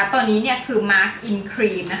นะคะตัวนี้เนี่ยคือ Mask in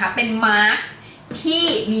Cream นะคะเป็น Mask ที่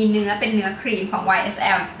มีเนื้อเป็นเนื้อครีมของ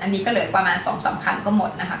YSL อันนี้ก็เหลือประมาณ 2-3 ครั้งก็หม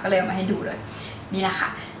ดนะคะก็เลยเอามาให้ดูเลยนี่แหละค่ะ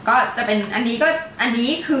ก็จะเป็นอันนี้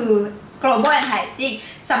คือ Global Anti Aging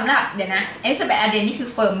สำหรับเดี๋ยวนะ Elizabeth Arden นี่คือ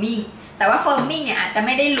Firmingแต่ว่า firming เนี่ยอาจจะไ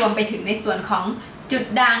ม่ได้รวมไปถึงในส่วนของจุด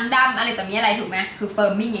ด่างดำอะไรต่อมีอะไรถูกไหมคือ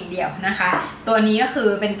firming อย่างเดียวนะคะตัวนี้ก็คือ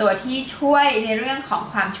เป็นตัวที่ช่วยในเรื่องของ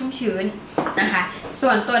ความชุ่มชื้นนะคะส่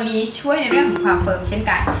วนตัวนี้ช่วยในเรื่องของความเฟิร์มเช่น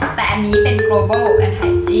กันแต่อันนี้เป็น global anti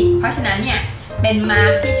aging เพราะฉะนั้นเนี่ยเป็นมา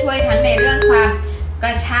สก์ที่ช่วยทั้งในเรื่องความก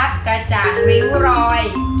ระชับกระจ่างริ้วรอย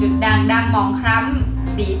จุดด่างดำหมองคล้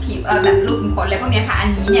ำสีผิวแบบรูขุมขนอะไรพวกนี้ค่ะอัน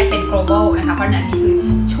นี้เนี่ยเป็น global นะคะเพราะฉะนั้นนี่คือ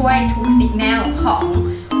ช่วยทุกสัญญาณของ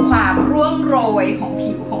ความร่วงโรยของ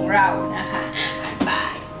ผิวของเรานะคะ